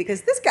not me,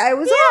 because this guy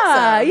was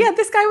awesome. Yeah,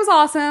 this guy was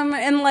awesome.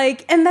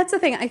 And that's the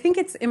thing. I think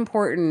it's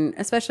important,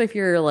 especially if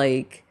you're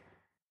like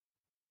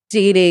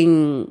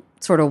dating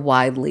sort of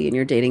widely and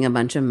you're dating a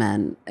bunch of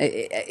men.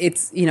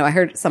 It's, I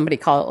heard somebody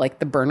call it like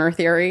the burner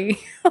theory.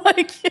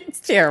 Like, it's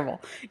terrible.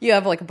 You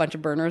have like a bunch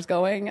of burners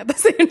going at the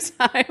same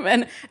time.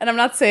 And I'm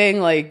not saying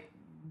like,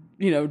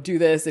 do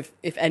this if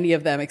any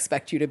of them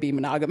expect you to be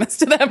monogamous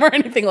to them or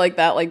anything like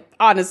that. Like,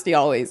 honesty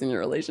always in your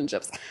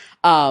relationships.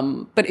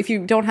 But if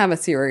you don't have a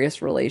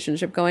serious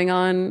relationship going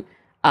on,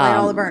 light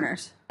all the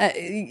burners.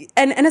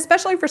 And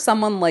especially for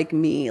someone like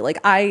me, like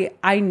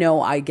I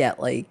know I get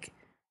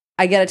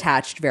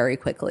attached very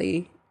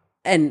quickly.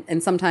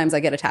 And sometimes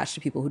I get attached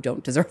to people who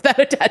don't deserve that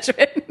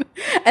attachment.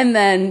 And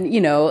then,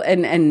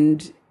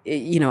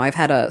 I've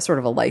had a sort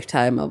of a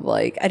lifetime of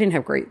like, I didn't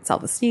have great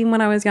self-esteem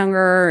when I was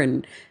younger,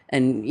 and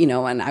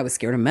I was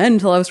scared of men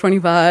until I was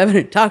 25 and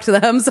didn't talk to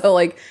them. So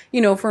like,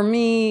 for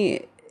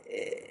me,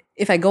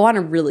 if I go on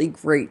a really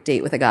great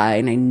date with a guy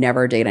and I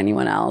never date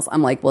anyone else,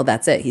 I'm like, well,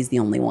 that's it. He's the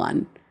only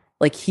one.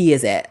 Like, he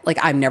is it. Like,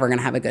 I'm never going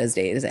to have a good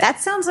date as it. That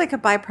sounds like a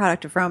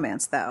byproduct of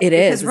romance, though. It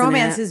is. Because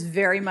romance is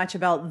very much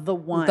about the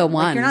one. The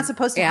one. Like, you're not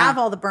supposed to have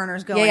all the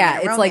burners going.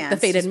 Yeah, it's like the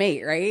fated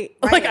mate, right?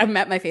 Like, I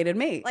met my fated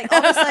mate. Like, all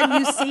of a sudden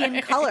you see in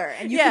color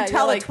and you can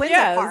tell the twins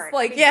apart.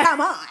 Like,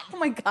 come on. Oh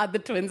my God, the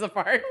twins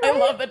apart. Right? I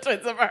love the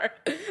twins apart.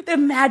 The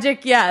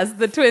magic, yes,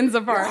 the twins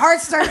apart. Your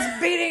heart starts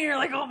beating. You're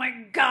like, oh my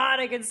God,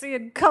 I can see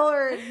in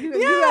color.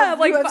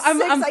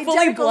 I'm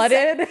fully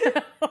blooded.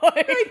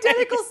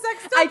 Identical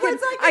sex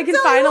I can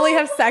finally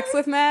have sex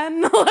with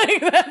men.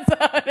 Like, that's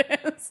how it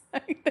is.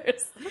 Like,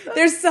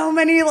 there's so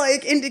many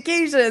like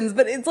indications,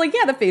 but it's like,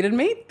 the fated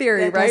mate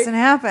theory, right? It doesn't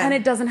happen. And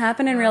it doesn't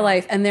happen in real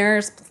life. And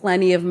there's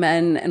plenty of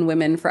men and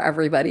women for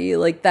everybody.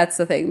 Like, that's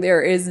the thing.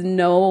 There is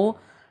no,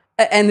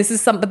 and this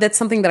is but that's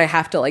something that I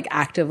have to like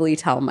actively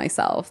tell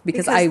myself,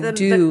 because I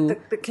do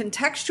the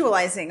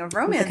contextualizing of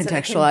romance. The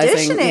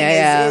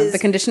contextualizing, the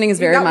conditioning is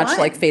very much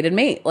like fated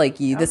mate. Like,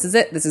 this is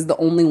it. This is the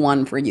only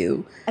one for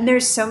you. And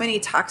there's so many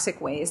toxic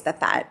ways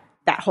that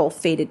whole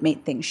fated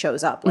mate thing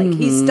shows up. Like,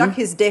 he stuck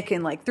his dick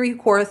in like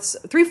three-fourths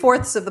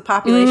of the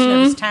population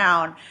of his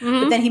town,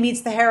 but then he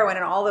meets the heroine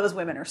and all those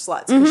women are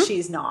sluts because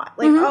she's not.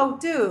 Like, oh,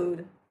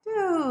 dude.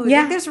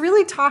 Yeah. Like, there's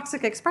really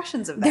toxic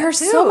expressions of that. There's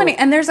so many.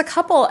 And there's a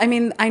couple. I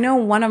mean, I know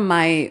one of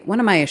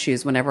my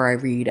issues whenever I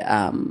read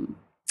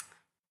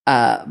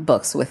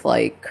books with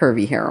like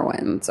curvy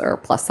heroines or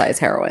plus size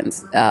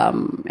heroines,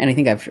 and I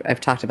think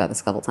I've talked about this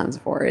a couple times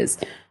before, is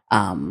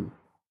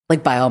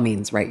like, by all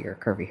means, write your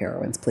curvy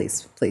heroines,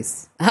 please.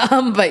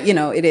 But,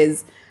 it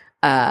is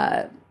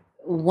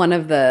one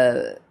of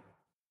the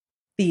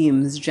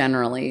themes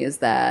generally is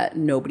that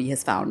nobody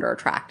has found her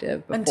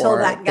attractive before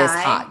this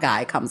hot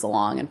guy comes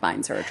along and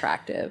finds her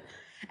attractive.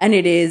 And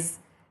it is,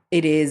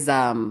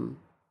 and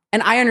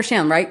I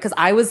understand, right? Because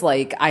I was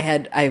like,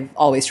 I've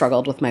always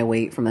struggled with my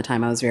weight from the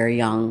time I was very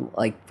young,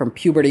 like from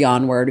puberty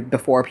onward,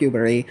 before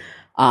puberty.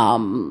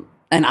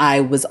 And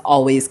I was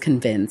always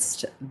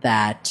convinced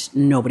that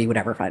nobody would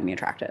ever find me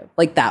attractive.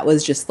 Like, that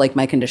was just like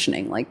my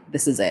conditioning. Like,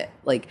 this is it.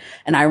 Like,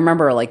 and I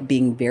remember like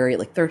being very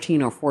like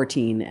 13 or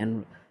 14,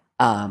 and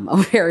a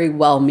very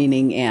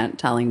well-meaning aunt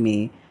telling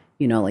me,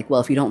 like,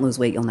 well, if you don't lose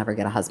weight, you'll never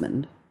get a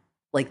husband.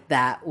 Like,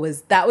 that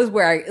was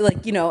where I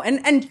like,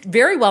 and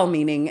very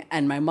well-meaning.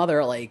 And my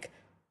mother like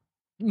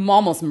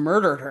almost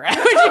murdered her.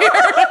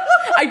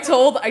 I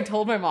told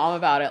my mom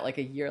about it like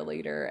a year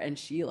later, and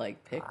she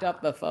like picked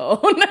up the phone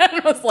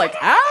and was like,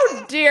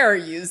 how dare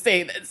you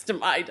say this to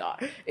my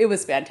daughter? It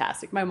was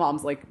fantastic. My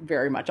mom's like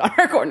very much on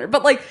our corner.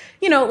 But like,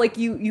 like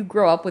you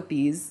grow up with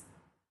these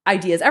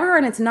ideas everywhere,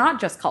 and it's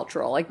not just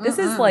cultural. Like, this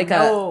is like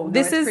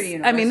this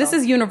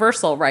is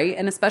universal, right?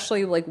 And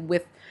especially like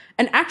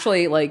and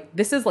actually like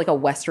this is like a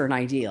Western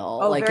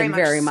ideal, like in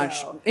very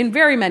much in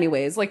very many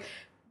ways. Like,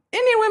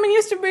 Indian women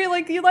used to be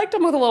like, you liked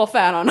them with a little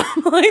fat on them.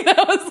 Like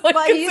that was like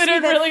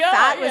considered really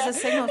fat hot. was a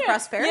signal of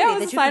prosperity Yeah,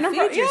 that you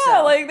could feed yourself.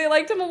 Yeah, like they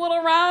liked them a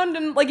little round,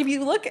 and like if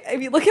you look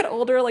at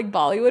older like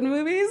Bollywood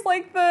movies,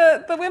 like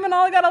the women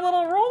all got a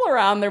little roll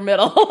around their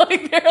middle.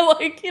 Like they're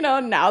like, you know,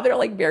 now they're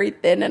like very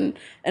thin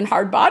and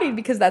hard bodied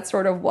because that's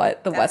sort of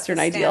what the Western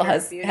ideal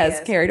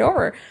has carried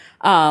over.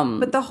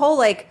 But the whole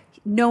like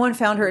no one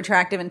found her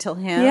attractive until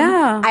him.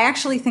 Yeah. I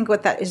actually think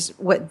what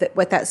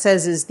that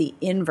says is the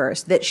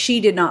inverse, that she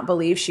did not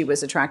believe she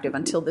was attractive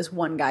until this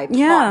one guy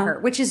taught her,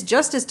 which is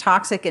just as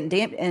toxic and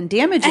damaging.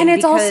 And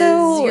it's because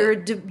also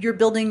you're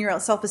building your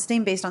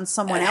self-esteem based on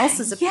someone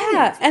else's opinion.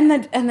 Yeah,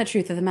 and the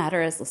truth of the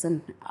matter is,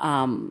 listen,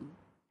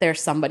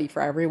 there's somebody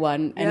for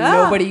everyone, and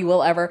nobody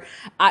will ever.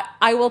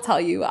 I will tell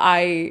you,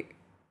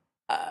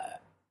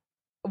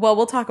 well,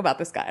 we'll talk about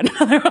this guy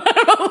another one.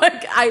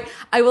 Like,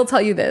 I will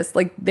tell you this: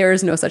 like, there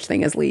is no such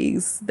thing as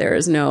leagues. There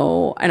is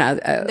no,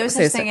 and there's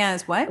such thing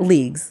as what?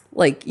 Leagues,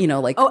 like, you know,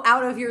 like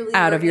out of your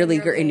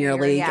league, or in your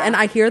league. Yeah. And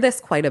I hear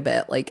this quite a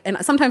bit. Like, and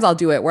sometimes I'll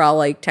do it where I'll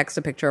like text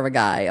a picture of a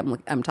guy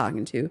I'm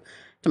talking to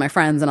my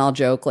friends, and I'll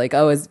joke like,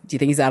 "Oh, do you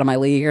think he's out of my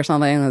league or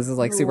something? This is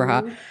like super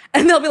hot,"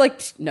 and they'll be like,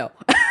 "No,"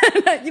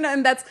 you know,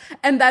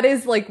 and that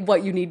is like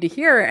what you need to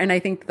hear. And I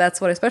think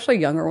that's what especially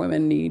younger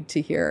women need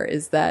to hear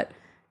is that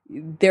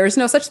there is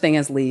no such thing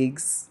as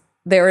leagues.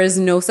 There is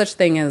no such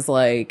thing as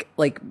like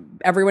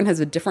everyone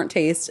has a different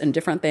taste and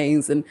different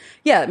things. And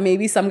yeah,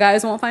 maybe some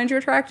guys won't find you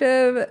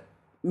attractive.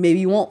 Maybe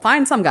you won't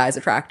find some guys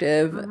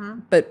attractive.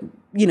 But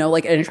you know,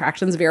 like an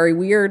attraction's very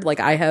weird. Like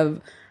I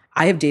have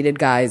dated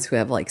guys who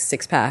have like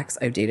six packs.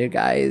 I've dated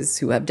guys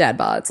who have dad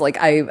bods.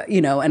 Like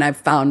and I've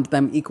found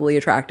them equally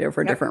attractive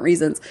for different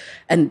reasons.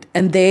 And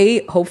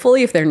they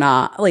hopefully, if they're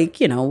not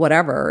like, you know,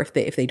 whatever,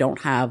 if they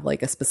don't have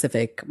like a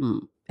specific,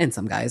 and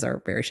some guys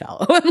are very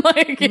shallow and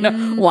like, you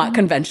know, want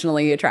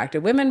conventionally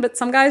attractive women, but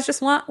some guys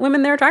just want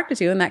women they're attracted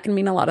to. And that can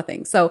mean a lot of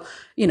things. So,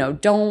 you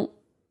know,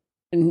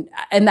 and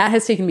that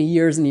has taken me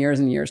years and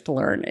years and years to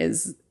learn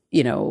is,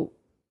 you know,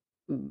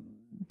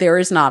 there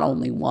is not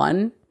only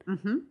one.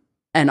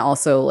 And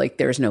also like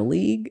there's no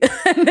league.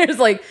 And there's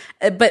like,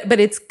 but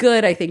it's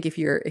good, I think, if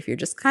you're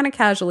just kind of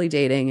casually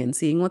dating and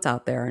seeing what's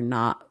out there and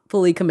not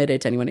fully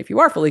committed to anyone. If you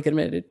are fully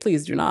committed,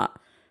 please do not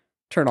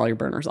turn all your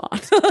burners on.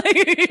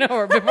 Like, you know,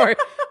 or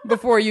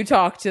before you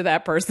talk to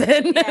that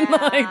person. Yeah, and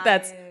like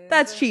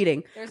that's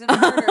cheating. There's an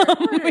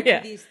order to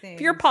these things.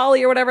 If you're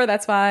poly or whatever,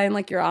 that's fine.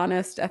 Like you're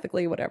honest,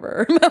 ethically,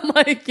 whatever. But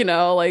like, you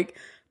know, like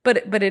but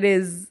it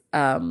is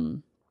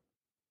so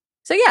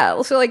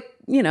yeah, so like,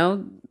 you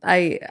know,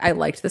 I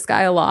liked this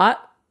guy a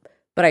lot,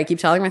 but I keep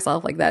telling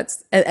myself like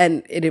that's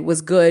and it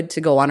was good to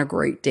go on a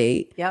great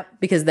date. Yep.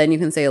 Because then you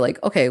can say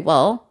like, okay,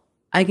 well,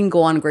 I can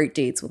go on great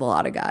dates with a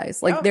lot of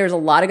guys. Like there's a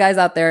lot of guys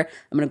out there.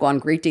 I'm going to go on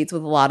great dates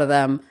with a lot of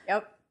them.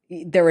 Yep.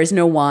 There is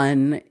no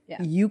one. Yeah.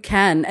 You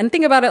can. And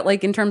think about it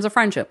like in terms of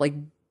friendship. Like,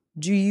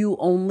 do you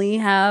only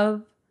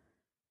have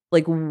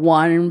like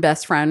one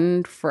best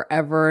friend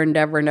forever and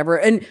ever and ever?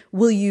 And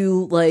will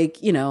you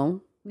like, you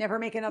know, never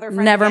make another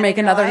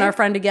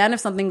friend again if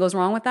something goes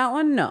wrong with that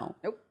one? No.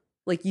 Nope.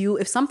 Like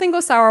if something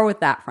goes sour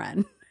with that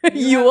friend,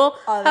 you will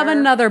have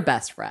another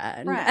best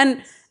friend.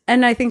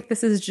 And I think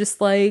this is just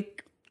like,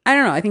 I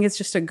don't know. I think it's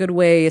just a good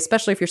way,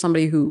 especially if you're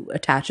somebody who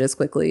attaches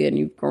quickly and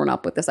you've grown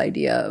up with this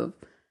idea of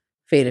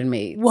fated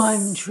mates.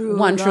 One true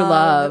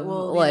love.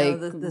 Will, like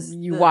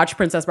you watch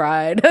Princess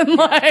Bride and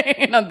like,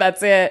 you know,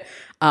 that's it.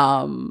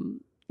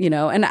 You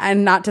know,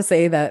 and not to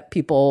say that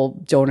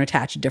people don't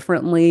attach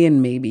differently.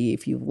 And maybe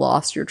if you've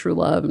lost your true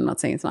love, I'm not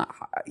saying it's not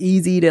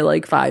easy to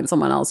like find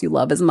someone else you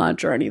love as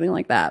much or anything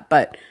like that.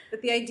 But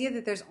the idea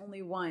that there's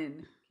only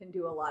one can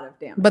do a lot of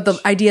damage. But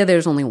the idea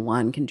there's only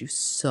one can do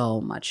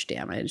so much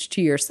damage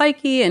to your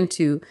psyche and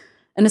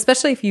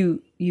especially if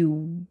you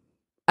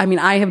I mean,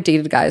 I have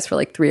dated guys for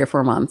like 3 or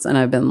 4 months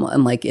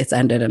and like it's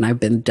ended and I've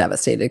been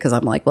devastated because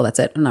I'm like, well, that's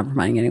it. I'm not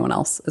finding anyone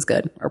else is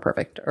good or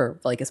perfect or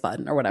like is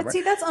fun or whatever. But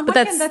see,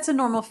 that's a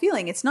normal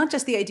feeling. It's not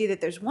just the idea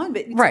that there's one,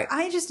 but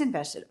I just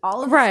invested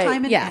all of this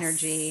time and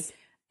energy.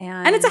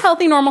 And it's a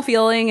healthy, normal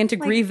feeling, and to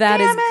grieve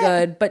that is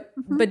good.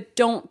 But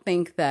don't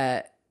think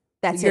that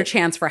that's your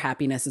chance for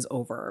happiness is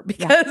over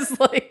because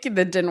like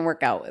that didn't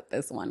work out with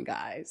this one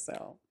guy.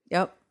 So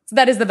yep. So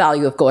that is the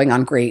value of going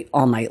on great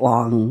all night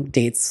long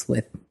dates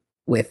with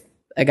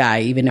a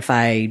guy, even if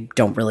I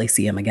don't really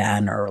see him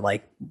again or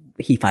like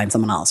he finds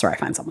someone else or I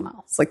find someone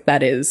else. Like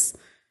that is,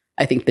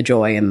 I think, the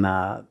joy and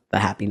the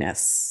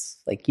happiness.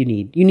 Like you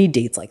need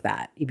dates like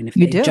that, even if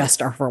they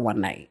just are for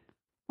one night.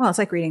 Well, it's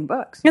like reading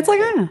books. It's like,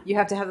 you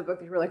have to have the book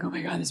that you're like, oh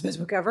my God, this is the best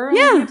book ever.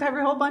 Yeah. You have to have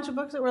a whole bunch of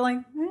books that were like,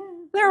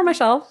 they're on my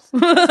shelf.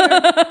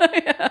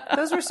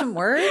 Those were some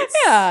words.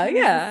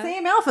 Yeah.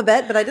 Same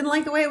alphabet, but I didn't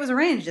like the way it was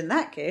arranged in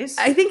that case.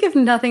 I think if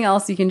nothing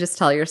else, you can just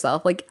tell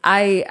yourself. Like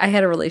I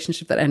had a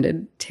relationship that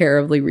ended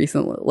terribly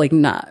recently, like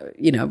not,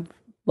 you know,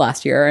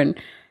 last year,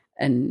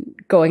 and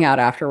going out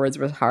afterwards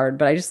was hard.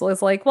 But I just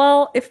was like,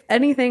 well, if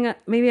anything,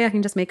 maybe I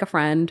can just make a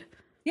friend.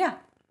 Yeah.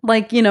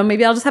 Like, you know,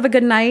 maybe I'll just have a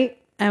good night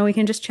and we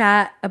can just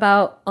chat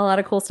about a lot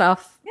of cool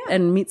stuff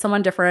and meet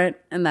someone different,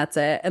 and that's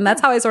it. And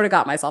that's how I sort of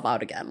got myself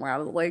out again, where I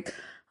was like,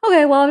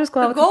 okay, well, I'll just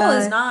go out with the goal guy.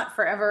 is not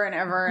forever and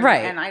ever. And,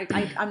 Right. And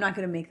I'm not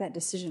going to make that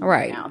decision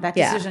right now. That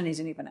decision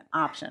isn't even an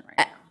option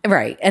right now.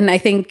 Right. And I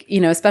think,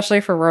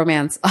 especially for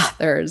romance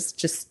authors,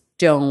 just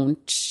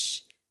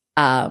don't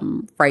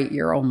write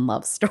your own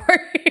love story.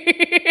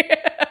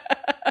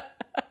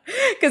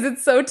 Because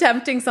it's so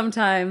tempting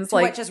sometimes.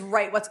 To just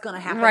write what's going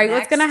to happen Right, next.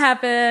 what's going to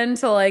happen,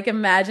 to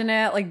imagine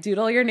it,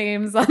 doodle your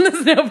names on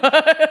this notebook.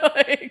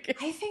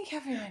 I think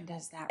everyone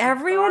does that.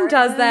 Everyone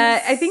does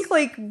that. I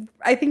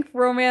think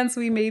romance,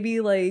 we maybe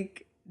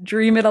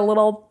dream it a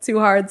little too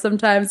hard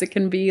sometimes. It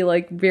can be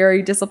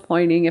very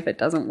disappointing if it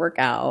doesn't work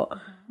out.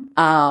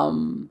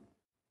 And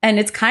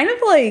it's kind of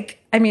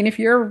if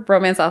you're a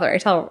romance author, I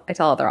tell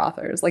other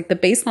authors, the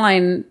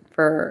baseline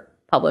for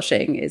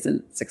publishing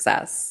isn't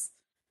success.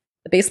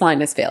 The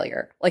baseline is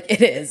failure.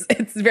 It is.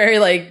 It's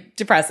very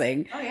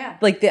depressing. Oh yeah.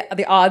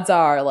 The odds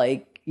are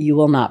you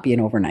will not be an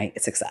overnight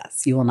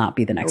success. You will not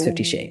be the next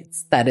 50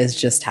 Shades. That is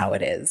just how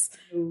it is.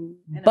 And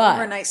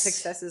overnight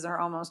successes are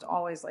almost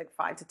always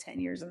 5 to 10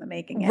 years in the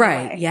making. Anyway.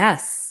 Right.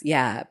 Yes.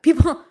 Yeah.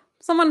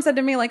 Someone said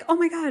to me oh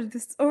my God,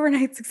 this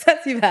overnight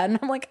success you've had. And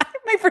I'm like,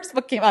 my first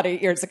book came out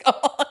 8 years ago.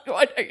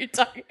 What are you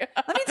talking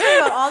about? Let me tell you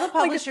about all the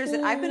publishers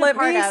that I've been a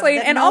part of.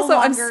 And also,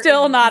 I'm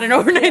still not an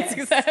overnight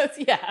success.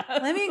 Yeah.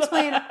 Let me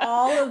explain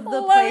all of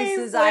the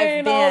places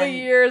I've been. All the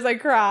years I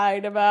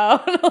cried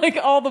about,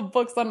 all the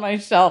books on my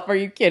shelf. Are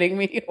you kidding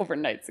me?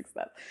 Overnight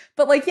success.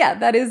 But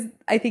that is,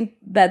 I think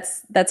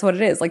that's what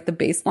it is. The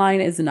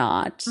baseline is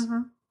not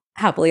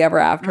happily ever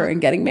after and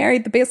getting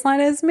married. The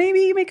baseline is maybe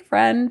you make a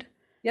friend.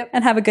 Yep.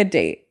 And have a good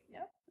date.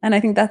 Yep. And I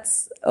think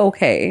that's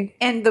okay.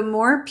 And the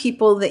more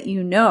people that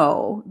you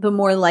know, the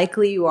more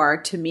likely you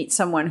are to meet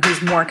someone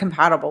who's more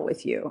compatible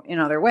with you in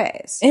other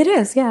ways. It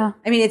is, yeah.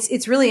 I mean,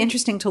 it's really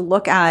interesting to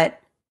look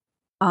at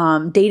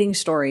dating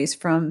stories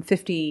from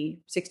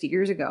 50, 60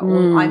 years ago.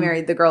 I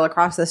married the girl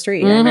across the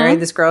street. I married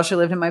this girl. She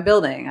lived in my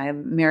building. I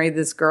married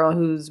this girl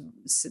whose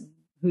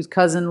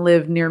cousin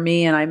lived near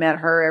me, and I met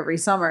her every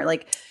summer.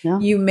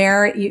 You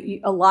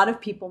marry, a lot of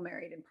people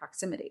married in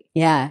proximity.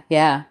 Yeah,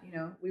 yeah.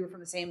 We were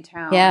from the same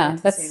town. Yeah,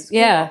 that's the same school.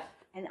 Yeah.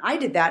 And I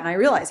did that, and I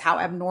realized how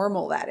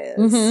abnormal that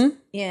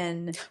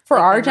is for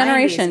our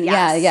generation.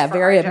 90s. Yeah,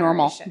 very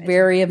abnormal.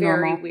 Very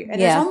abnormal. Very weird.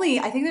 And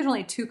I think there's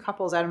only 2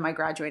 couples out of my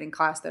graduating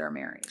class that are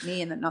married.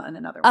 Me and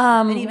another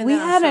one. And even we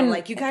had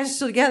you guys are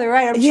still together,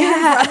 right?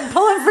 I'm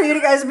pulling for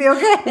you guys to be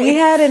okay. We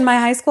had in my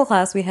high school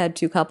class, we had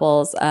 2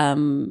 couples,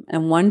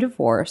 and one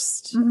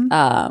divorced,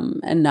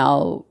 and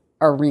now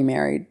are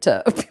remarried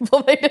to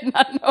people they did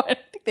not know. I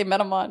think they met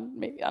them on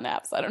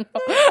apps. I don't know.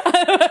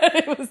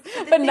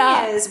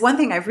 One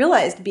thing I've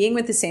realized, being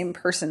with the same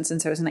person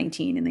since I was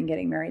 19 and then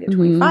getting married at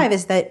 25,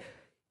 is that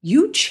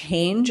you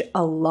change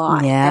a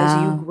lot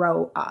as you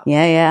grow up.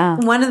 Yeah, yeah.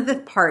 One of the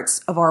parts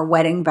of our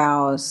wedding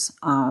vows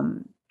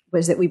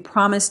was that we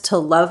promised to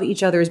love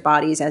each other's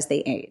bodies as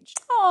they age.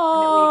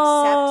 And that we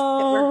accept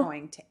that we're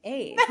going to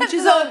age. Which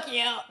is so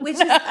cute. Which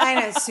is, I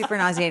know, it's super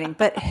nauseating.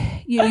 But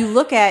you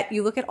look at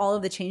all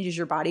of the changes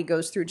your body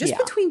goes through just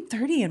between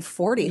 30 and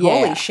 40.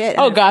 Holy shit.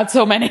 Oh God,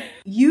 so many.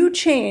 You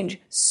change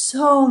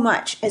so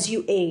much as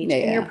you age.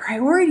 And your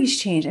priorities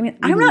change. I mean,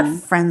 I'm not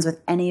friends with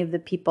any of the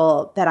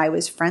people that I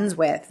was friends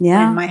with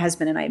when my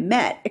husband and I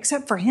met,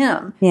 except for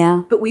him.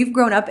 Yeah. But we've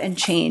grown up and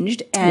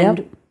changed.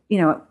 And,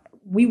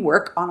 we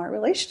work on our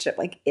relationship.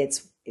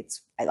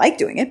 I like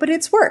doing it, but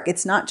it's work.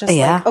 It's not just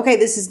okay,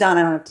 this is done.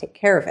 I don't have to take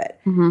care of it.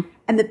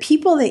 And the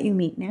people that you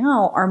meet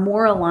now are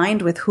more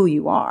aligned with who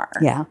you are.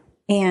 Yeah.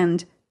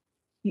 And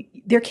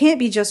there can't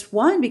be just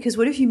one, because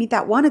what if you meet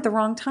that one at the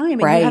wrong time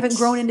and you haven't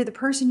grown into the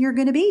person you're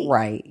going to be?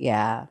 Right.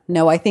 Yeah.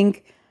 No, I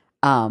think,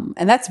 and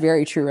that's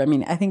very true. I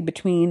mean, I think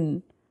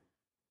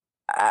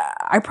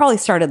I probably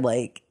started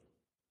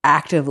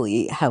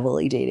actively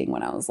heavily dating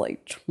when I was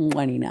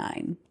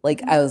 29.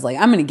 I was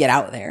I'm going to get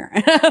out there.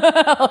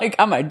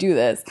 I'm going to do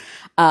this.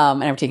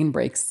 And I've taken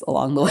breaks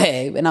along the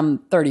way, and I'm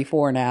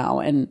 34 now.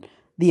 And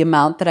the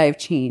amount that I've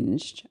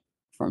changed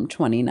from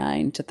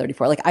 29 to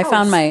 34, I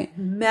found my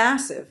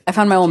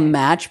own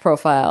Match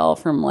profile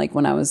from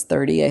when I was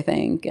 30, I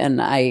think. And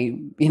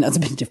it's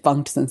been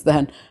defunct since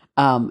then.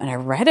 And I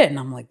read it and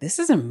I'm like, this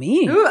isn't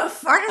me. Ooh,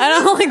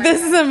 I don't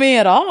this isn't me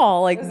at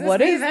all. What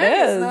is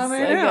this?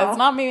 It's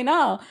not me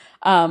now.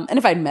 And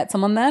if I'd met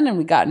someone then and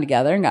we'd gotten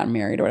together and gotten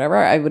married or whatever,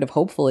 I would have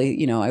hoped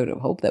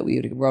that we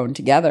would have grown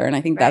together. And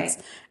I think that's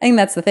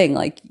the thing,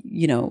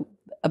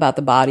 about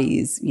the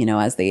bodies,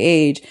 as they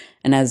age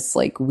and as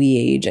we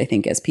age, I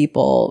think as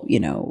people,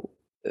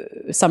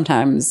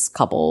 sometimes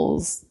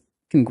couples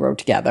can grow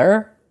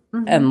together.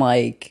 And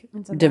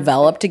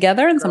develop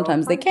together, and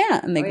sometimes they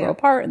can't, and they grow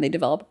apart and they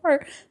develop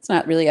apart. It's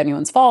not really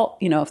anyone's fault,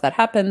 if that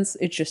happens.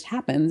 It just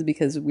happens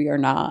because we are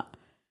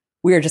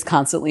just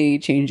constantly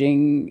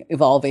changing,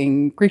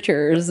 evolving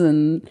creatures,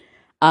 and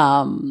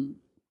I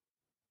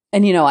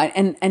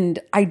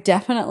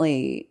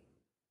definitely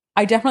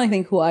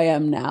think who I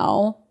am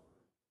now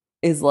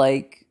is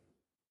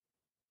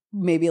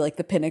maybe like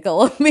the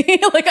pinnacle of me.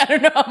 Like, I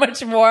don't know how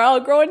much more I'll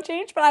grow and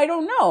change, but I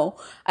don't know.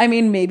 I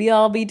mean, maybe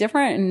I'll be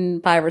different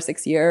in 5 or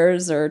 6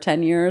 years or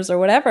 10 years or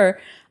whatever.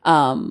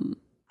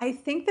 I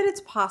think that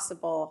it's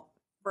possible.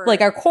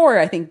 Like our core,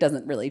 I think,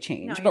 doesn't really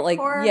change. No, but like,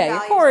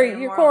 your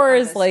your core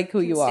is like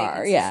who you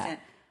are. Yeah.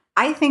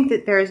 I think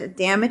that there's a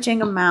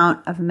damaging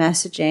amount of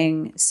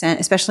messaging sent,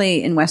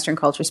 especially in Western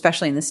culture,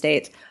 especially in the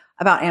States,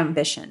 about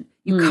ambition.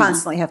 You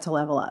constantly have to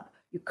level up.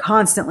 You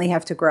constantly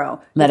have to grow.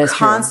 That is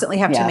true. Constantly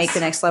have to make the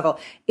next level.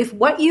 If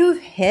what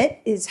you've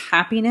hit is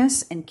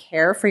happiness and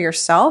care for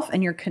yourself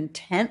and you're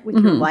content with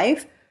your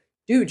life,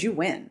 dude, you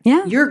win.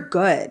 Yeah. You're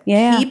good.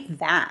 Yeah. Keep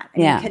that. I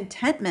mean,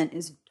 contentment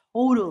is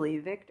totally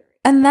victory.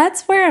 And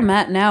that's where I'm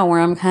at now,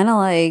 where I'm kind of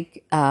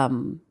like,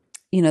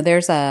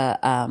 there's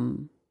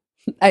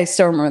I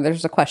still remember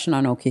there's a question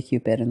on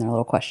OkCupid and their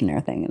little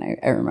questionnaire thing, and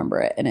I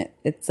remember it. And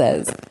it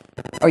says,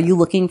 are you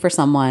looking for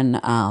someone,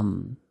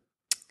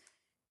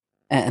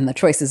 and the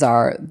choices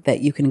are that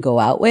you can go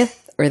out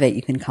with or that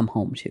you can come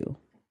home to?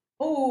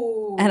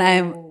 Oh, and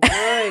I'm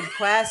good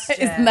question.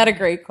 Isn't that a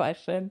great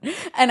question?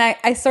 And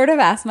I sort of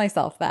asked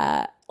myself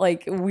that,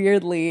 like,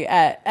 weirdly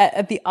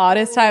at the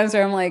oddest times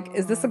where I'm like,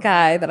 is this a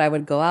guy that I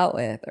would go out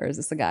with, or is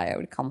this a guy I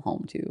would come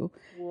home to?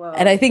 Whoa.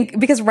 And I think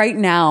because right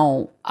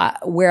now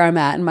where I'm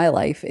at in my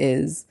life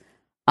is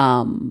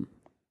I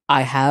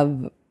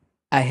have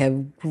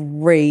had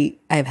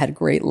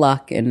great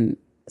luck and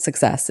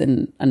success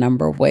in a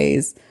number of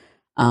ways.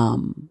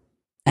 And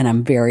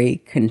I'm very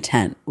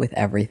content with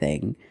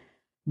everything.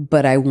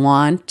 But I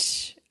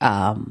want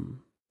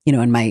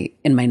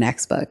in my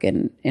next book,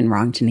 in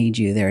Wrong to Need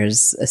You,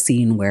 there's a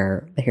scene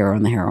where the hero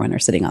and the heroine are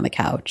sitting on the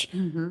couch,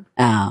 and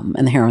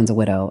the heroine's a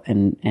widow,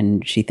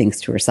 and she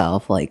thinks to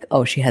herself, like,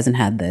 oh, she hasn't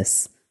had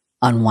this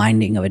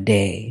unwinding of a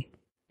day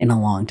in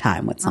a long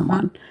time with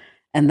someone.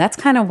 And that's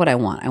kind of what I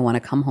want. I want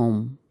to come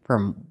home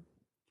from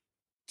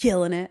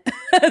killing it,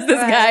 as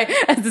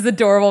this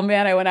adorable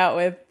man I went out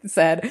with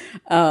said.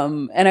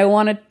 And I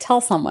want to tell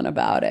someone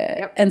about it.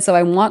 Yep. And so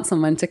I want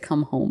someone to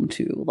come home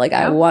to. Like,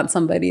 I want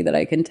somebody that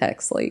I can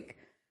text, like,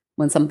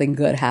 when something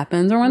good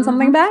happens or when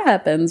something bad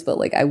happens. But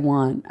like, I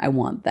want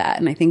that.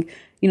 And I think,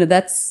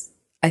 that's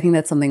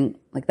something,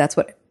 like, that's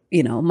what,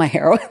 my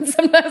heroines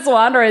sometimes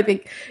want, or I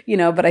think,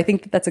 but I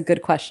think that's a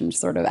good question to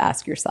sort of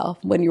ask yourself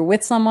when you're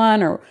with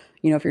someone, or,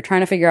 if you're trying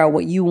to figure out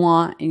what you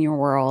want in your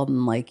world,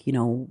 and like,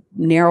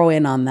 narrow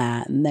in on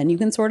that. And then you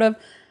can sort of,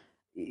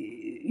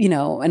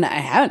 and I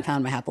haven't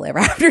found my happily ever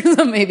after,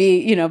 so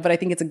maybe, but I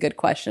think it's a good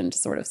question to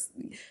sort of,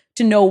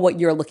 to know what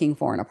you're looking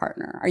for in a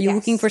partner. Are you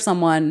looking for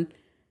someone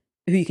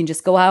who you can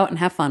just go out and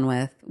have fun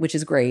with, which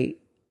is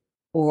great?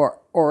 Or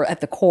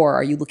at the core,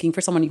 are you looking for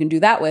someone you can do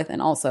that with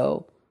and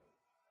also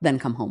then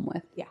come home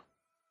with? Yeah.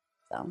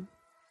 So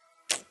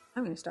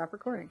I'm going to stop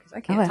recording because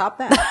I can't top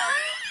that.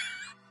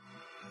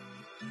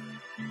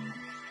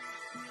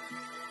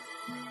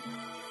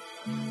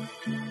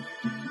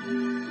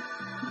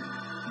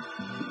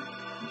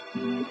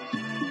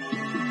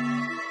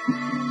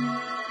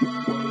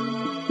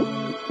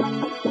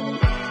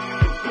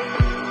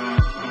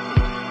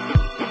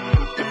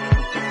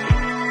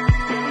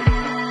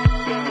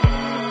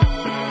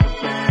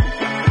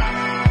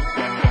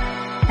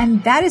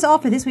 And that is all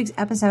for this week's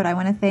episode. I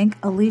want to thank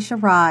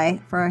Alisha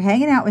Rai for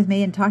hanging out with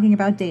me and talking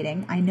about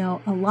dating. I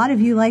know a lot of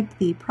you liked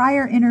the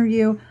prior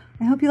interview.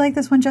 I hope you like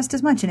this one just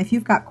as much. And if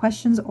you've got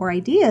questions or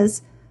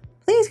ideas,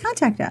 please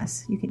contact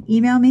us. You can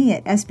email me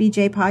at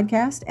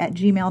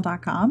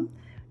sbjpodcast@gmail.com.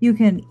 You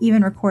can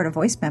even record a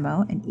voice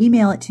memo and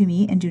email it to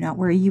me, and do not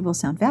worry, you will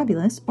sound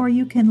fabulous. Or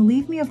you can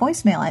leave me a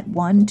voicemail at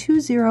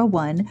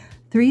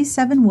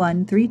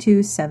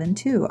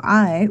 1-201-371-3272.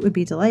 I would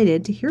be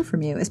delighted to hear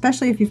from you,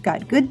 especially if you've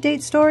got good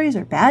date stories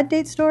or bad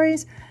date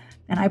stories.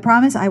 And I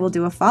promise I will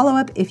do a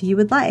follow-up if you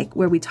would like,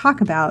 where we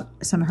talk about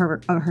some of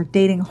her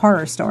dating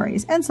horror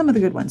stories and some of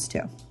the good ones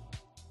too.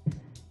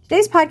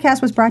 Today's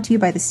podcast was brought to you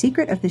by The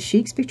Secret of the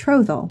Sheik's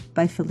Betrothal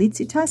by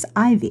Felicitas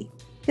Ivy.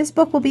 This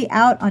book will be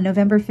out on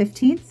November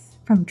 15th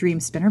from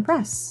Dreamspinner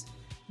Press.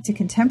 It's a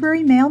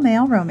contemporary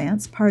male-male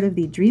romance, part of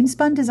the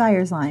Dreamspun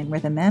Desires line, where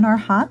the men are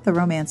hot, the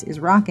romance is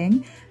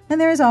rocking,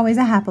 and there is always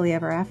a happily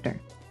ever after.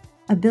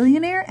 A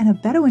billionaire and a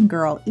Bedouin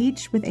girl,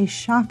 each with a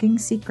shocking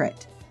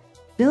secret.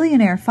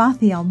 Billionaire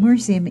Fathi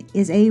Al-Mursim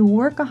is a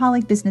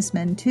workaholic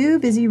businessman too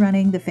busy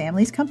running the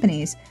family's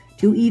companies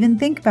to even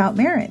think about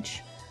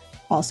marriage.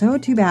 Also,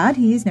 too bad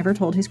he's never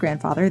told his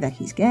grandfather that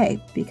he's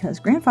gay, because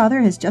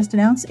grandfather has just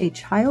announced a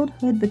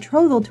childhood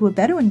betrothal to a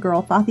Bedouin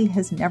girl Fathi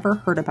has never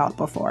heard about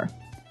before.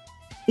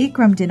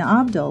 Ikram Din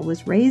Abdul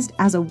was raised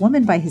as a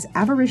woman by his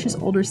avaricious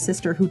older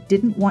sister who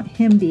didn't want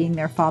him being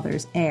their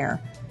father's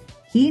heir.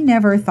 He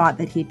never thought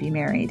that he'd be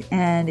married,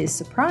 and is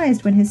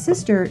surprised when his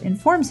sister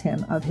informs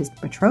him of his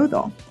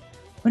betrothal.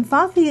 When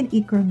Fathi and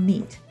Ikram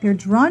meet, they're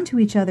drawn to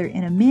each other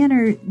in a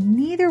manner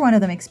neither one of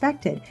them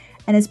expected,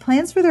 and as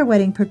plans for their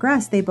wedding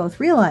progress, they both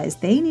realize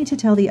they need to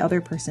tell the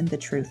other person the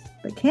truth.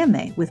 But can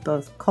they, with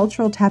both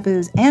cultural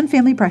taboos and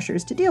family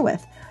pressures to deal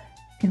with?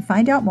 You can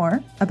find out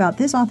more about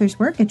this author's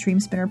work at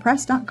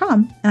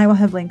dreamspinnerpress.com, and I will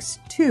have links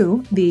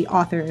to the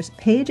author's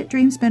page at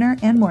Dreamspinner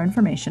and more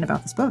information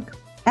about this book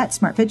at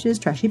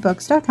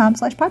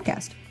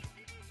smartbitchestrashybooks.com/podcast.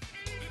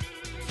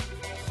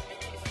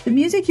 The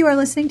music you are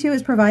listening to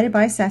is provided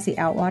by Sassy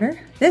Outwater.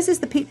 This is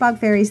the Peat Bog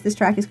Fairies. This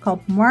track is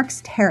called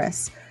Mark's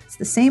Terrace. It's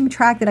the same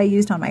track that I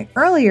used on my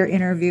earlier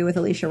interview with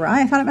Alisha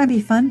Rai. I thought it might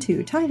be fun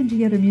to tie them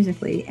together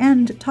musically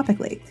and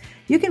topically.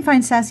 You can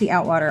find Sassy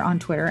Outwater on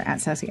Twitter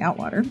at Sassy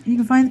Outwater. You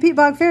can find the Peat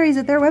Bog Fairies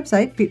at their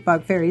website,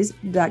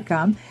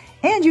 peatbogfairies.com.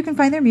 And you can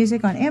find their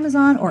music on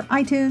Amazon or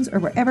iTunes or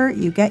wherever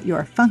you get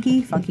your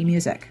funky, funky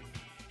music.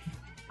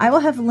 I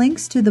will have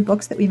links to the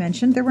books that we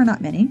mentioned. There were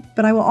not many,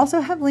 but I will also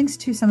have links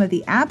to some of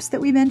the apps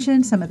that we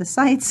mentioned, some of the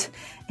sites,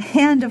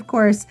 and of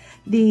course,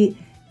 the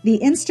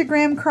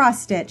Instagram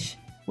cross-stitch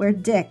where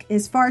Dick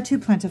is far too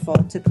plentiful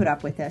to put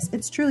up with this.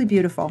 It's truly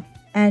beautiful.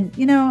 And,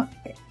 you know,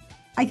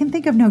 I can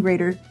think of no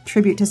greater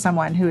tribute to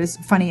someone who is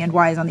funny and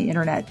wise on the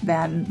internet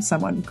than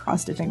someone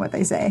cross-stitching what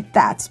they say.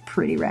 That's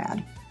pretty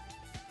rad.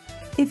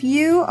 If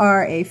you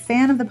are a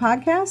fan of the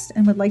podcast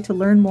and would like to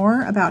learn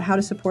more about how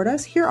to support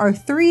us, here are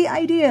 3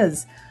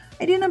 ideas.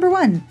 Idea number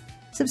 1,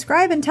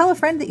 subscribe and tell a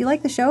friend that you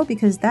like the show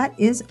because that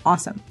is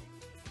awesome.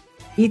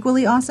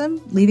 Equally awesome,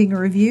 leaving a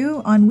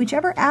review on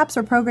whichever apps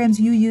or programs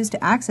you use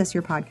to access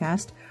your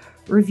podcast.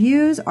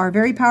 Reviews are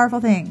very powerful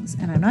things,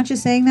 and I'm not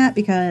just saying that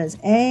because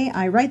A,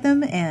 I write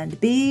them, and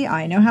B,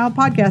 I know how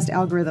podcast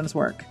algorithms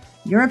work.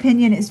 Your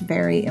opinion is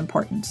very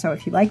important, so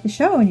if you like the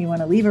show and you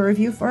want to leave a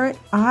review for it,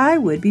 I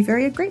would be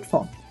very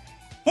grateful.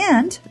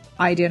 And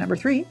idea number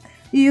 3,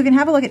 you can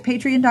have a look at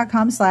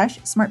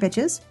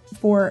patreon.com/smartbitches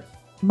for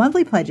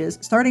monthly pledges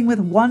starting with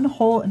 $1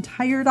 whole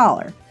entire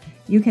dollar.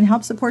 You can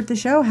help support the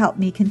show, help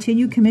me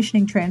continue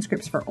commissioning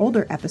transcripts for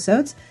older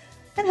episodes,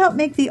 and help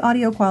make the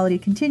audio quality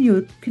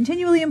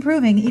continually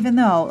improving, even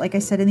though, like I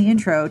said in the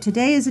intro,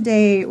 today is a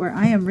day where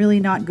I am really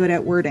not good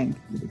at wording.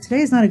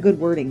 Today is not a good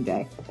wording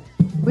day,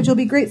 which will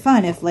be great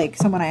fun if, like,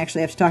 someone I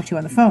actually have to talk to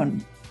on the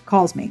phone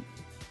calls me.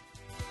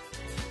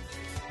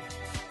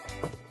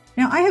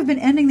 Now, I have been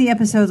ending the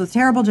episodes with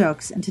terrible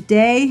jokes, and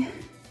today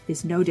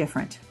is no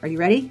different. Are you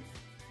ready?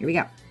 Here we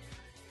go.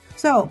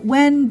 So,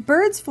 when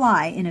birds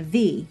fly in a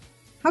V,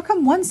 how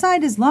come one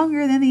side is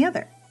longer than the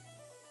other?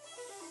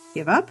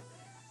 Give up?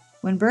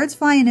 When birds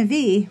fly in a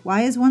V,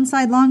 why is one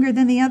side longer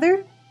than the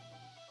other?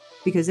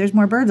 Because there's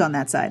more birds on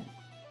that side.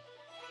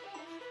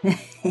 I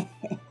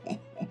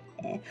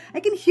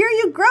can hear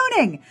you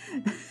groaning.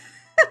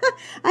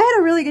 I had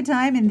a really good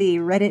time in the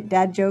Reddit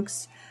dad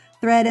jokes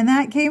thread, and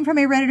that came from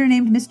a Redditor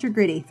named Mr.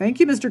 Gritty. Thank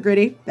you, Mr.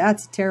 Gritty.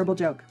 That's a terrible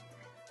joke.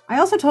 I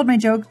also told a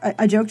joke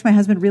to my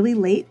husband really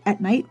late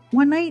at night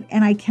one night,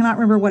 and I cannot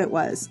remember what it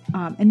was,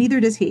 and neither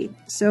does he.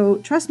 So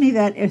trust me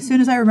that as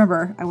soon as I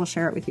remember, I will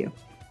share it with you.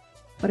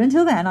 But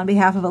until then, on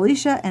behalf of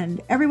Alicia and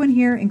everyone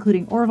here,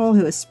 including Orville,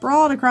 who is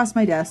sprawled across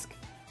my desk,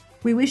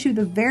 we wish you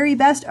the very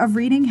best of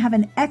reading. Have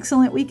an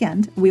excellent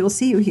weekend. We will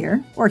see you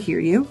here, or hear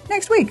you,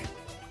 next week.